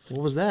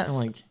was that? I'm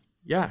like,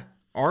 yeah,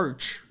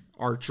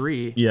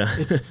 archery. Yeah.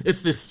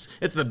 It's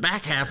the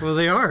back half of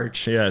the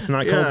arch. Yeah, it's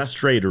not called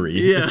straightery.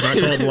 Yeah. It's not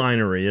called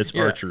linery. It's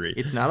archery.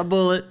 It's not a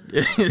bullet.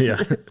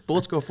 Yeah.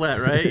 Bullets go flat,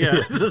 right?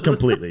 Yeah.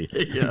 Completely.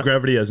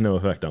 Gravity has no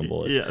effect on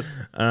bullets. Yes.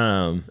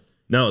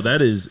 No,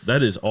 that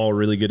is all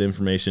really good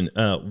information.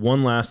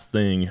 One last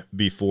thing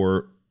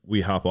before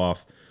we hop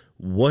off.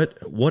 What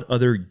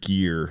other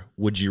gear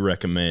would you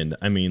recommend?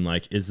 I mean,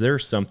 like, is there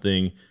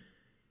something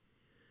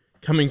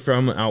coming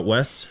from out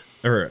west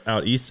or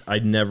out east?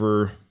 I'd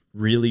never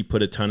really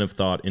put a ton of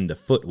thought into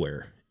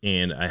footwear,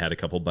 and I had a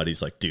couple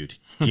buddies like, dude,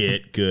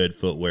 get good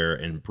footwear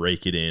and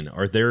break it in.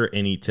 Are there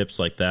any tips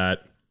like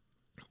that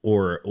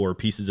or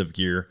pieces of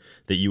gear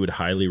that you would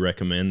highly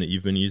recommend that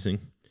you've been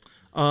using?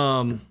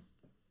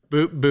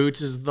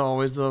 Boots is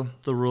always the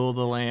rule of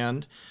the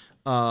land.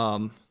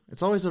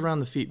 It's always around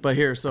the feet, but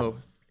here, so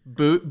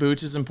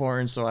boots is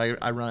important. So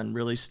I run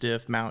really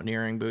stiff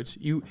mountaineering boots.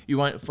 You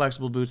want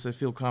flexible boots that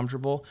feel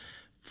comfortable.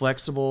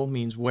 Flexible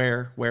means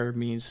wear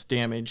means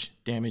damage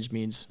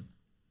means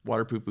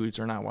waterproof boots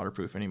are not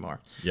waterproof anymore.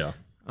 Yeah.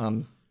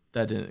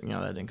 That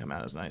didn't come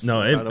out as nice.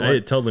 No,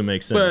 it totally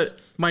makes sense.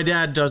 But my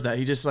dad does that.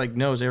 He just like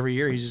knows every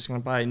year he's just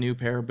going to buy a new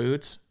pair of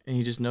boots, and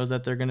he just knows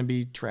that they're going to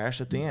be trash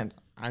at the end.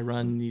 I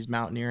run these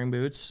mountaineering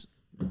boots,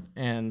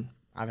 and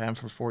I've had them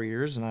for 4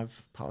 years, and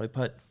I've probably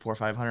put 400 or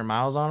 500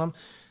 miles on them.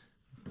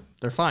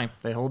 They're fine.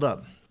 They hold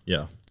up.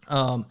 Yeah.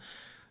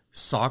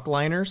 Sock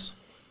liners.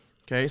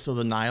 Okay, so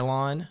the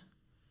nylon.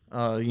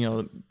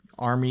 The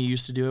Army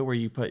used to do it where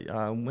you put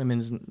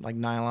women's like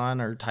nylon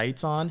or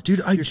tights on.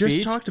 Dude, I just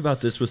feet. talked about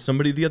this with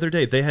somebody the other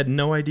day. They had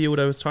no idea what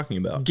I was talking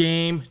about.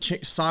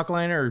 Sock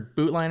liner or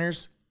boot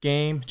liners,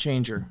 game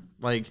changer.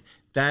 Like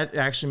that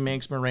actually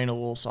makes merino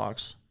wool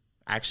socks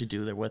actually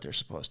do what they're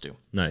supposed to.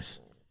 Nice.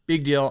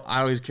 Big deal.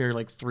 I always carry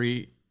like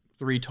three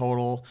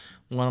total,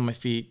 one on my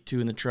feet, 2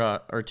 in the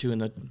truck or 2 in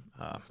the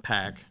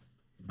pack,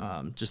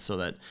 just so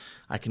that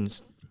I can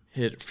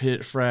hit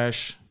it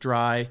fresh,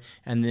 dry,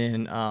 and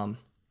then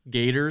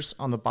gaiters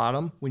on the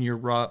bottom when you're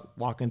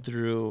walking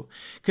through,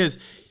 because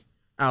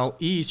out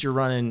east you're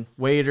running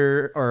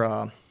wader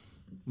or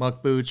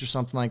muck boots or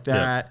something like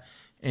that,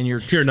 and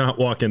You're not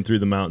walking through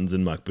the mountains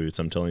in muck boots.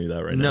 I'm telling you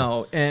that right now.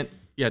 No, and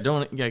get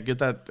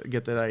that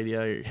idea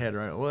out of your head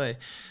right away.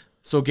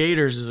 So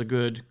gaiters is a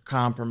good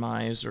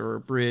compromise or a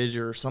bridge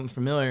or something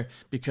familiar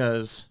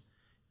because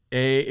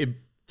it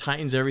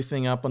tightens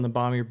everything up on the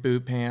bottom of your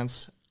boot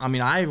pants. I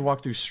mean, I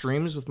walked through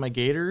streams with my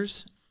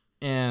gaiters,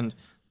 and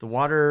the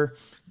water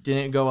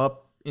didn't go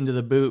up into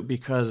the boot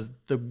because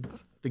the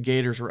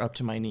gaiters were up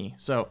to my knee.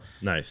 So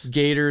nice.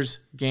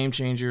 Gaiters, game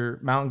changer.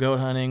 Mountain goat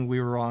hunting, we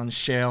were on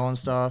shale and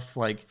stuff.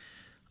 Like,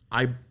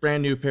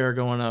 brand new pair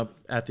going up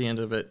at the end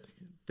of it.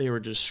 They were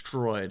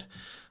destroyed.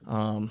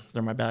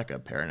 They're my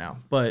backup pair now.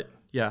 But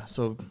yeah,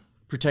 so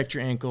protect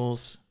your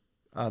ankles,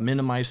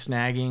 minimize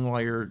snagging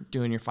while you're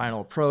doing your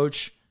final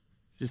approach.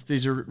 Just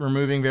these are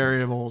removing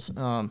variables.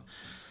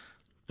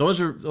 Those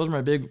are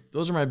my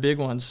big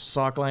ones.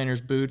 Sock liners,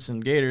 boots,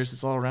 and gaiters.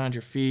 It's all around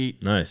your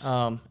feet. Nice.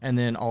 And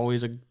then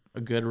always a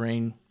good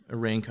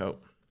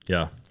raincoat.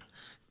 Yeah.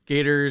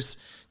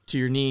 Gaiters to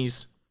your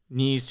knees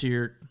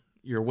to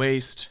your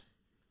waist.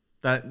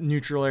 That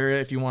neutral area,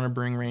 if you want to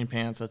bring rain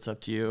pants, that's up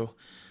to you.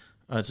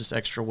 It's just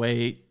extra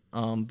weight,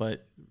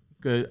 but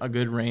a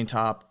good rain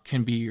top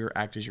can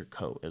act as your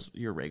coat, as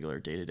your regular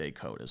day-to-day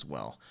coat as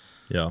well.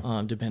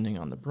 Yeah. Depending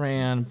on the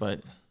brand,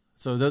 but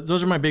so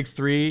those are my big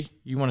three.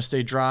 You want to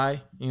stay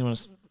dry, and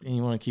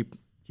you want to keep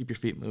your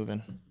feet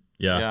moving.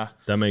 Yeah,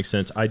 that makes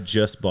sense. I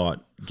just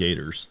bought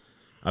gaiters.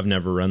 I've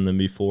never run them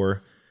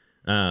before.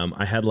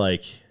 I had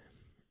like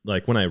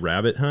when I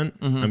rabbit hunt,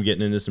 I'm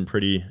getting into some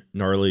pretty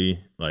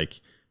gnarly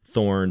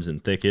thorns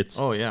and thickets.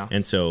 Oh yeah.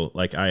 And so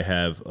I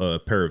have a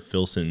pair of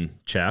Filson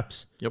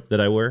chaps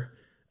that I wear.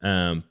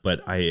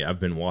 But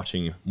I've been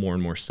watching more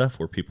and more stuff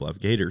where people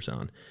have gaiters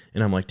on,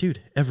 and I'm like,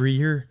 dude, every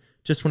year,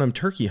 just when I'm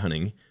turkey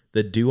hunting,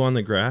 the dew on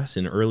the grass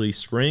in early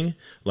spring,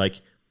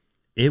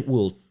 it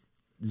will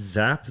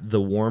zap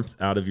the warmth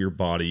out of your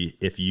body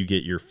if you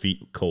get your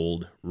feet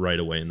cold right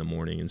away in the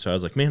morning. And so I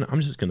was like, man, I'm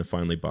just going to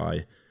finally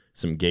buy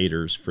some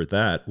gaiters for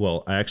that.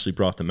 Well, I actually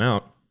brought them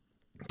out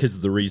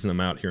because the reason I'm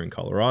out here in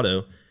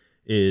Colorado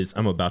is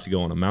I'm about to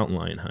go on a mountain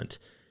lion hunt.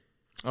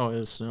 Oh, it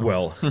is snow.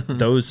 Well,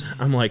 those,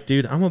 I'm like,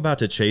 dude, I'm about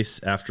to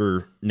chase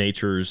after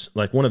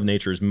one of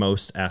nature's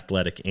most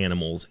athletic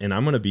animals. And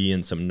I'm going to be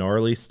in some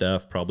gnarly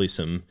stuff, probably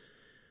some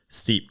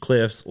steep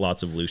cliffs,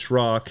 lots of loose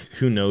rock,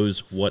 who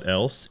knows what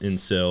else. And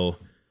so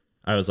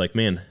I was like,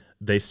 man,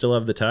 they still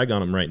have the tag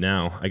on them right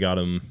now. I got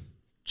them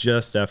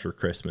just after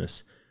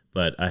Christmas,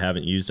 but I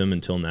haven't used them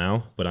until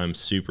now, but I'm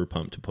super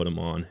pumped to put them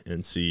on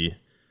and see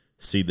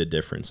the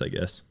difference, I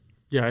guess.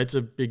 Yeah, it's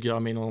a big deal. I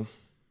mean, I'll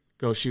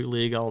go shoot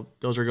league.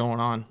 Those are going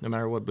on no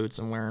matter what boots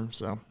I'm wearing.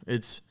 So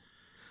it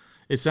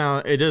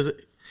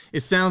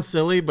sounds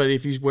silly, but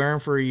if you wear them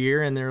for a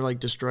year and they're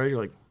destroyed,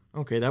 you're like,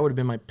 okay, that would have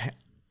been my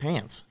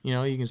pants. You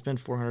know, you can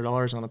spend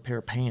 $400 on a pair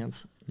of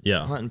pants.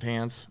 Yeah, hunting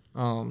pants.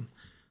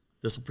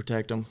 This will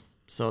protect them.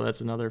 So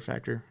that's another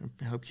factor.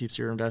 It helps keeps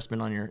your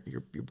investment on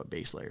your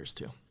base layers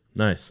too.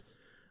 Nice.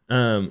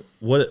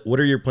 What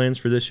are your plans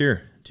for this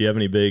year? Do you have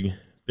any big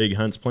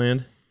hunts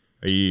planned?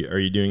 Are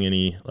you doing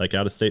any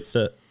out of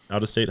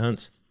state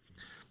hunts?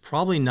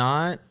 Probably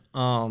not.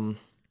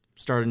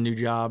 Started a new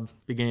job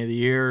beginning of the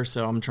year,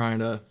 so I'm trying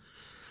to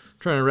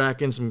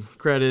rack in some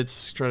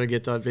credits, try to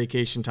get that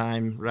vacation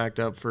time racked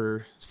up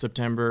for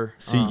September.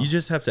 See, you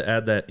just have to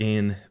add that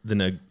in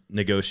the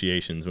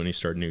negotiations when you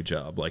start a new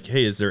job.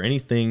 Hey, is there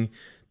anything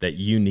that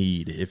you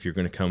need if you're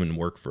going to come and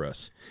work for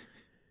us?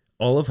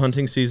 All of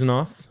hunting season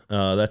off.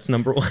 That's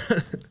number one.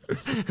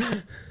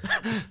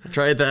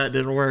 Tried that,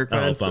 didn't work.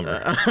 Oh,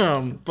 bummer.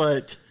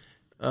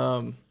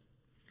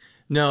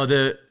 No,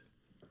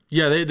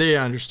 they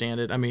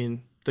understand it. I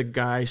mean, the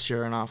guy I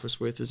share an office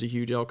with is a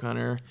huge elk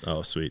hunter.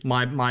 Oh, sweet.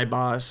 My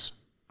boss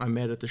I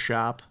met at the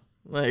shop.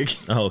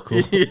 Oh,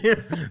 cool.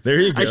 There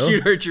you go. I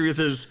shoot archery with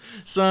his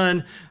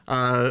son.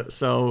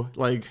 So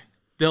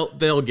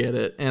they'll get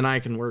it, and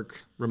I can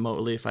work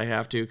remotely if I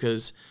have to,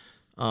 because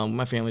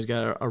my family's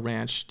got a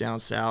ranch down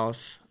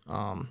south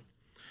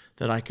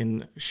that I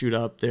can shoot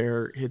up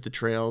there, hit the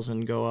trails,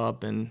 and go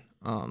up. And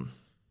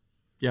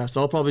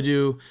so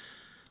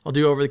I'll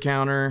do over the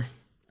counter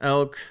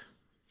elk,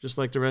 just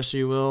like the rest of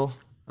you will.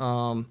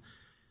 And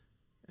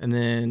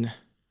then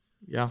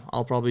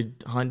I'll probably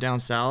hunt down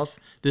south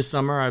this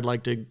summer. I'm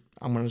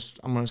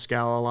gonna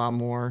scowl a lot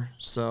more.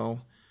 So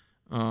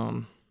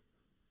I'm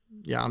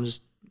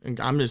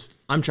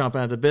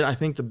chomping at the bit. I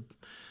think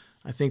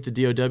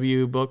the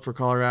DOW book for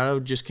Colorado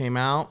just came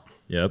out.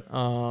 Yep.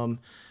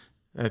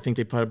 I think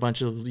they put a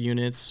bunch of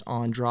units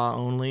on draw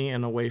only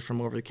and away from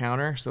over the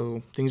counter.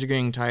 So things are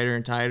getting tighter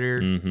and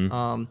tighter.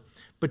 Mm-hmm.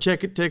 But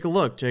take a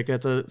look.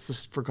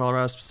 For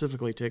Colorado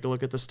specifically, take a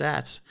look at the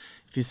stats.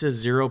 If he says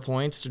 0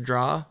 points to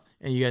draw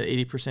and you got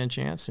 80%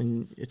 chance,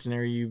 and it's an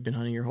area you've been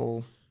hunting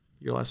your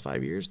last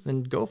 5 years,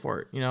 then go for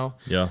it. You know.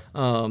 Yeah.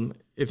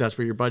 If that's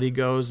where your buddy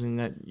goes and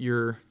that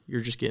you're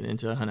just getting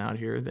into a hunt out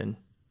here, then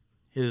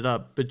hit it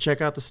up. But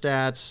check out the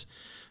stats.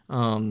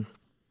 But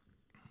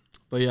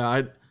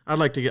yeah, I'd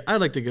like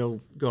to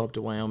go up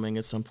to Wyoming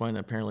at some point.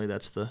 Apparently,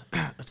 that's the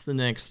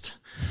next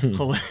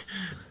holy,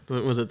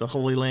 was it the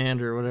Holy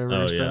Land or whatever?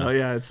 Oh, So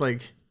yeah. it's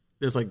like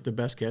the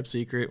best kept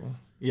secret. Well,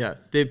 yeah,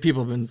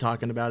 people have been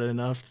talking about it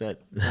enough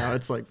that now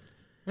it's like,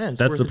 man, it's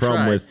That's worth the a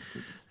problem try. with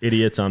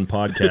idiots on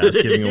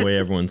podcasts giving away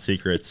everyone's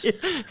secrets.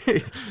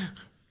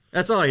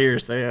 That's all I hear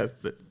say it.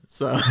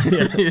 So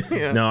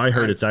yeah. No, I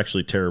heard it's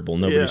actually terrible.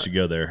 Nobody Yeah. should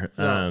go there.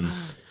 No.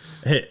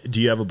 Hey,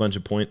 do you have a bunch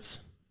of points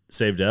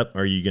saved up?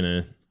 Are you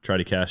gonna try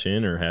to cash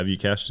in, or have you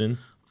cashed in?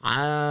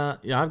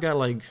 I've got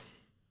like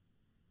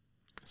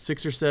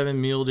 6 or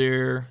 7 mule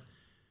deer,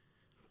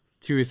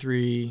 2 or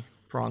 3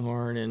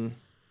 pronghorn, and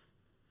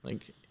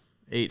like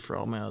 8 for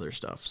all my other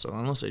stuff. So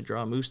unless I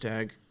draw a moose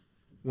tag,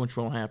 which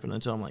won't happen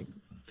until I'm like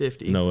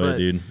 50. No way, but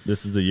dude.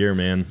 This is the year,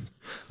 man.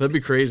 That'd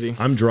be crazy.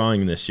 I'm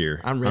drawing this year.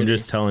 I'm ready.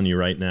 just telling you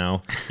right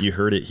now. You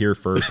heard it here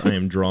first. I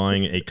am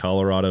drawing a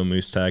Colorado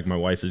moose tag. My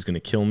wife is going to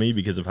kill me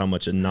because of how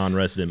much a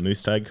non-resident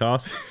moose tag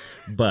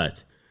costs.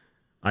 But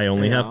I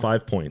only have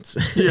 5 points.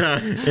 Yeah.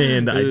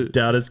 And I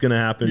doubt it's going to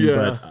happen.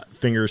 Yeah. But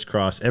fingers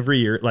crossed. Every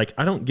year, like,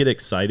 I don't get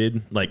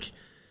excited, like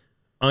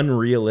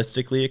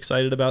unrealistically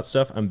excited about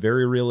stuff. I'm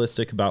very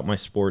realistic about my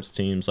sports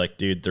teams. Like,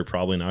 dude, they're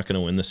probably not going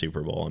to win the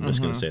Super Bowl. I'm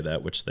just going to say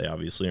that, which they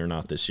obviously are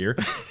not this year.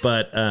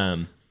 But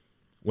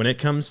when it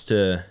comes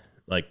to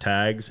like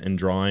tags and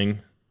drawing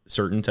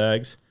certain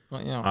tags,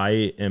 Well, yeah.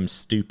 I am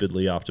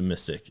stupidly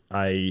optimistic.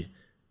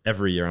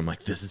 Every year I'm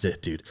like, this is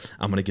it, dude.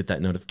 I'm going to get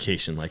that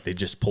notification. Like, they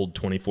just pulled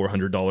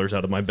 $2,400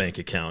 out of my bank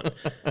account.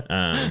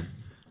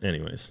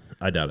 Anyways,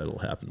 I doubt it'll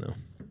happen though.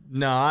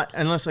 No,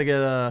 unless I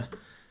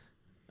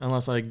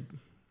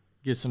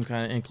get some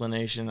kind of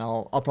inclination,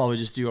 I'll probably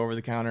just do over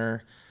the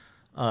counter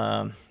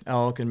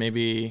elk and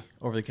maybe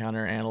over the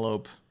counter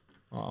antelope.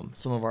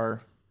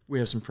 We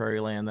have some prairie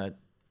land that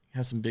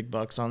has some big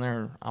bucks on there.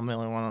 And I'm the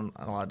only one I'm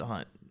allowed to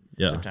hunt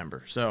in Yeah.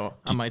 September, so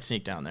I might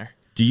sneak down there.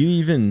 Do you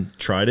even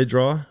try to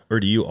draw,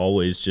 or do you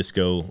always just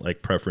go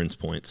like preference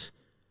points?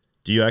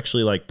 Do you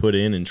actually like put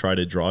in and try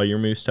to draw your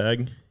moose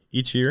tag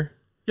each year?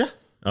 Yeah.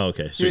 Oh,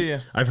 okay. Sweet.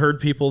 Yeah. I've heard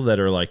people that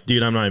are like,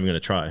 dude, I'm not even going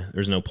to try.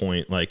 There's no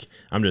point. Like,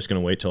 I'm just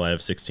going to wait till I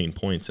have 16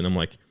 points. And I'm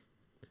like,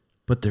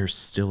 but there's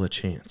still a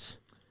chance.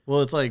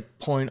 Well, it's like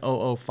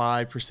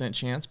 0.005%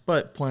 chance,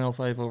 but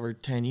 0.05 over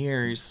 10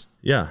 years.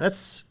 Yeah.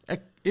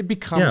 It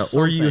becomes Yeah.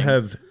 Or something. you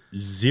have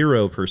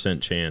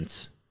 0%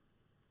 chance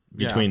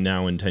between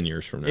now and 10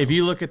 years from now. If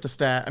you look at the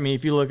stat, I mean,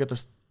 if you look at the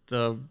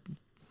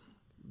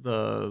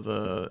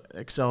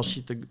Excel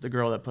sheet, the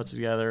girl that puts it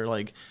together,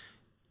 like,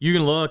 you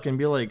can look and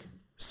be like,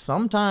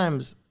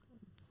 sometimes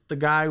the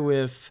guy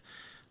with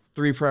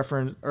 3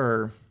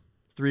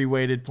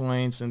 weighted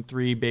points and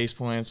 3 base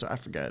points, I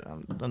forget,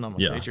 the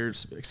nomenclature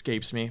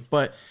escapes me,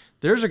 but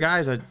there's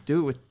guys that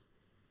do it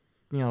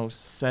with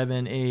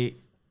 7,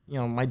 8.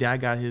 My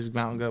dad got his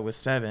mountain goat with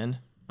 7.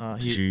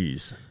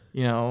 Jeez.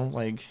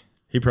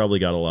 He probably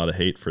got a lot of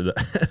hate for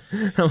that.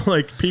 I'm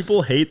like,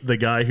 people hate the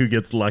guy who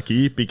gets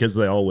lucky because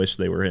they all wish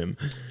they were him.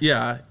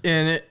 Yeah,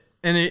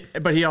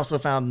 but he also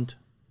found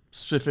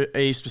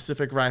a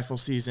specific rifle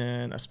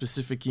season, a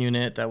specific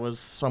unit that was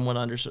somewhat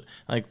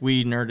like,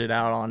 we nerded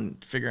out on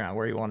figuring out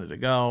where he wanted to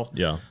go.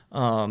 Yeah.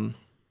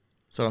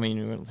 So I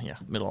mean,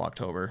 middle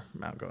October,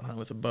 mountain goat hunt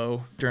with a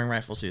bow during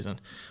rifle season.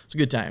 It's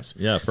good times.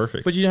 Yeah,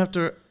 perfect. But you have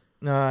to.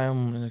 No,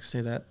 I'm gonna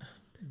say that.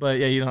 But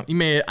yeah, you don't. You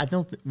may. I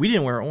don't. We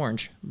didn't wear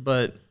orange,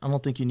 but I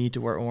don't think you need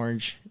to wear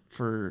orange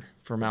for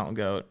mountain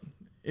goat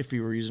if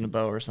you were using a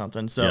bow or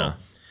something. So, Yeah.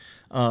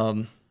 I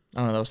don't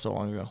know. That was so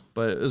long ago,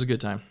 but it was a good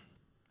time.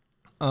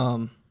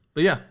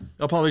 But yeah,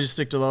 I'll probably just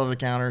stick to the over the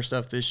counter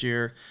stuff this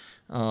year.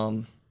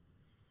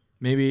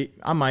 Maybe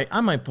I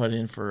might put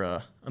in for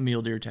a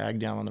mule deer tag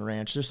down on the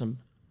ranch. There's some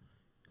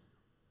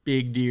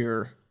big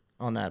deer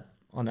on that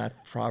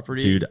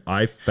property. Dude,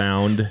 I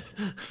found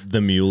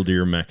the mule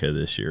deer mecca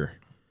this year.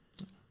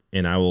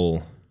 And I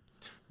will,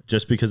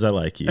 just because I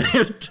like you,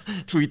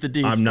 tweet the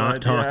deeds. I'm not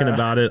bud. talking Yeah.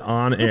 about it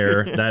on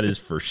air. That is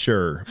for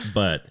sure.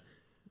 But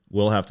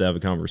we'll have to have a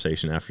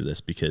conversation after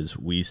this because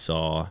we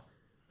saw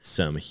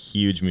some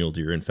huge mule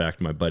deer. In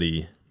fact, my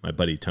buddy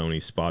Tony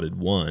spotted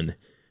one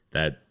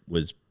that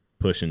was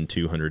pushing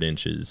 200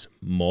 inches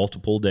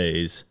multiple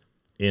days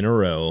in a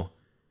row,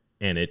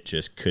 and it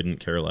just couldn't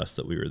care less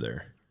that we were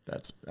there.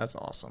 That's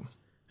awesome.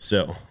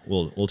 So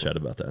we'll chat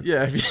about that.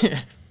 Yeah,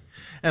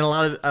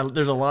 and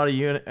there's a lot of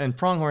unit, and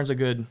pronghorn's a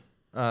good.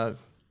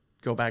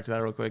 Go back to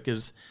that real quick,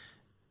 is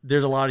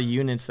there's a lot of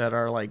units that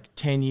are like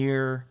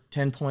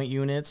 10-point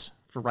units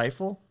for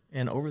rifle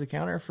and over the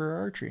counter for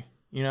archery.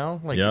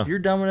 If you're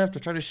dumb enough to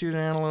try to shoot an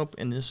antelope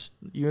in this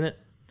unit,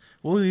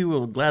 we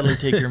will gladly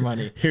take your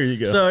money. Here you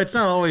go. So it's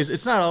not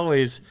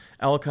always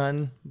elk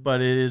hunting,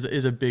 but it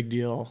is a big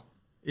deal.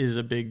 It is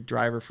a big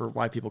driver for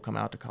why people come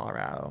out to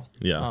Colorado.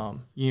 Yeah.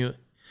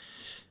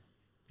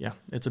 Yeah,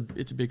 it's a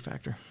big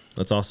factor.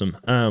 That's awesome.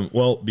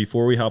 Well,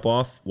 before we hop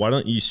off, why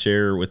don't you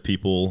share with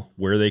people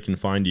where they can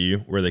find you,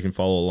 where they can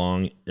follow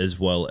along, as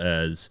well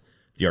as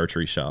the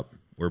archery shop,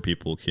 where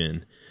people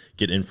can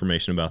get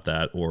information about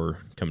that or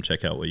come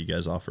check out what you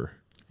guys offer.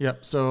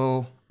 Yep.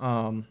 So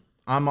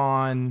I'm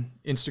on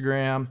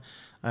Instagram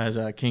as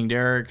King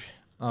Derek.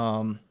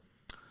 And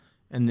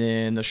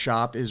then the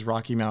shop is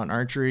Rocky Mountain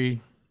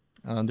Archery.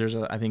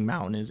 I think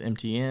Mountain is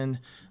MTN.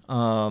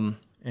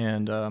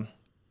 And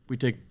we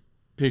take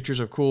pictures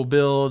of cool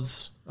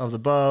builds of the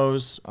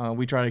bows.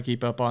 We try to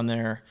keep up on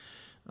there.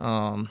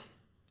 But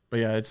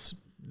yeah,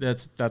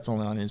 that's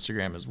only on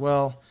Instagram as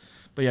well.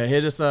 But yeah,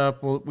 hit us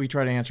up. We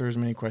try to answer as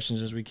many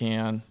questions as we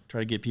can,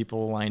 try to get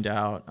people lined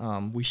out.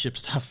 We ship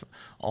stuff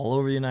all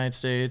over the United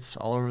States,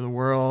 all over the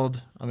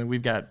world. I mean,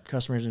 we've got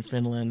customers in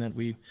Finland that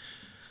we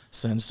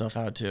send stuff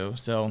out to.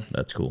 So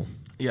That's cool.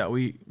 yeah,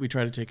 we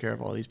try to take care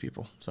of all these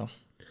people. So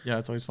yeah,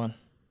 it's always fun.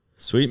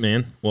 Sweet,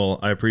 man. Well,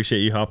 I appreciate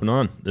you hopping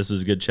on. This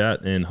was a good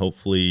chat, and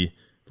hopefully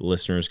the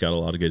listeners got a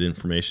lot of good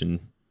information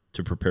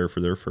to prepare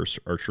for their first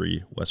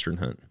archery Western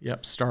hunt.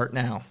 Yep. Start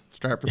now.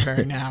 Start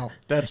preparing now.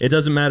 It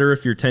doesn't matter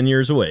if you're 10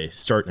 years away.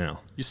 Start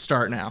now. You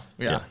start now.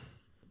 Yeah.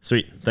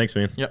 Sweet. Thanks,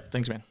 man. Yep.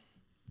 Thanks, man.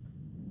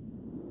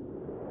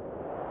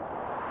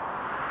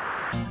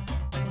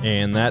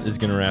 And that is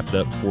going to wrap it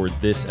up for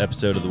this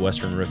episode of the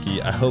Western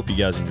Rookie. I hope you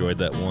guys enjoyed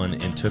that one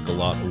and took a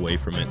lot away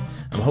from it.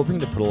 I'm hoping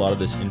to put a lot of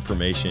this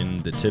information,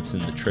 the tips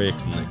and the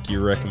tricks and the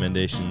gear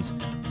recommendations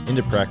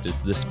into practice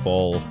this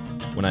fall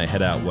when I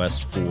head out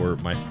west for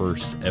my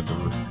first ever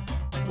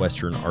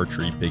Western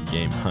archery big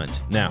game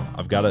hunt. Now,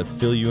 I've got to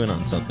fill you in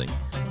on something.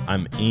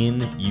 I'm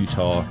in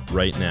Utah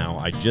right now.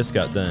 I just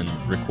got done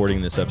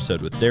recording this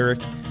episode with Derek,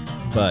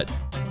 but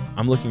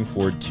I'm looking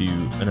forward to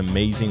an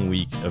amazing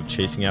week of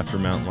chasing after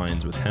mountain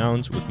lions with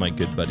hounds with my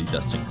good buddy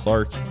Dustin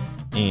Clark.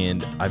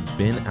 And I've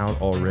been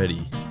out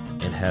already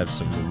and have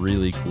some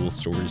really cool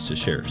stories to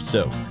share.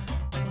 So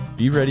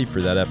be ready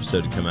for that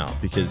episode to come out,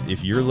 because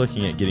if you're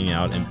looking at getting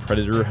out and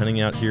predator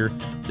hunting out here,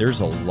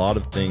 there's a lot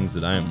of things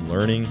that I am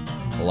learning,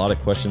 a lot of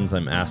questions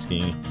I'm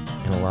asking,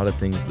 and a lot of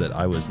things that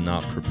I was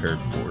not prepared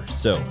for.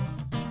 So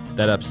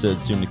that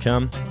episode's soon to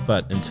come,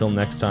 but until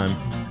next time,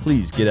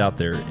 please get out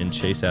there and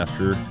chase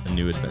after a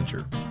new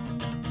adventure.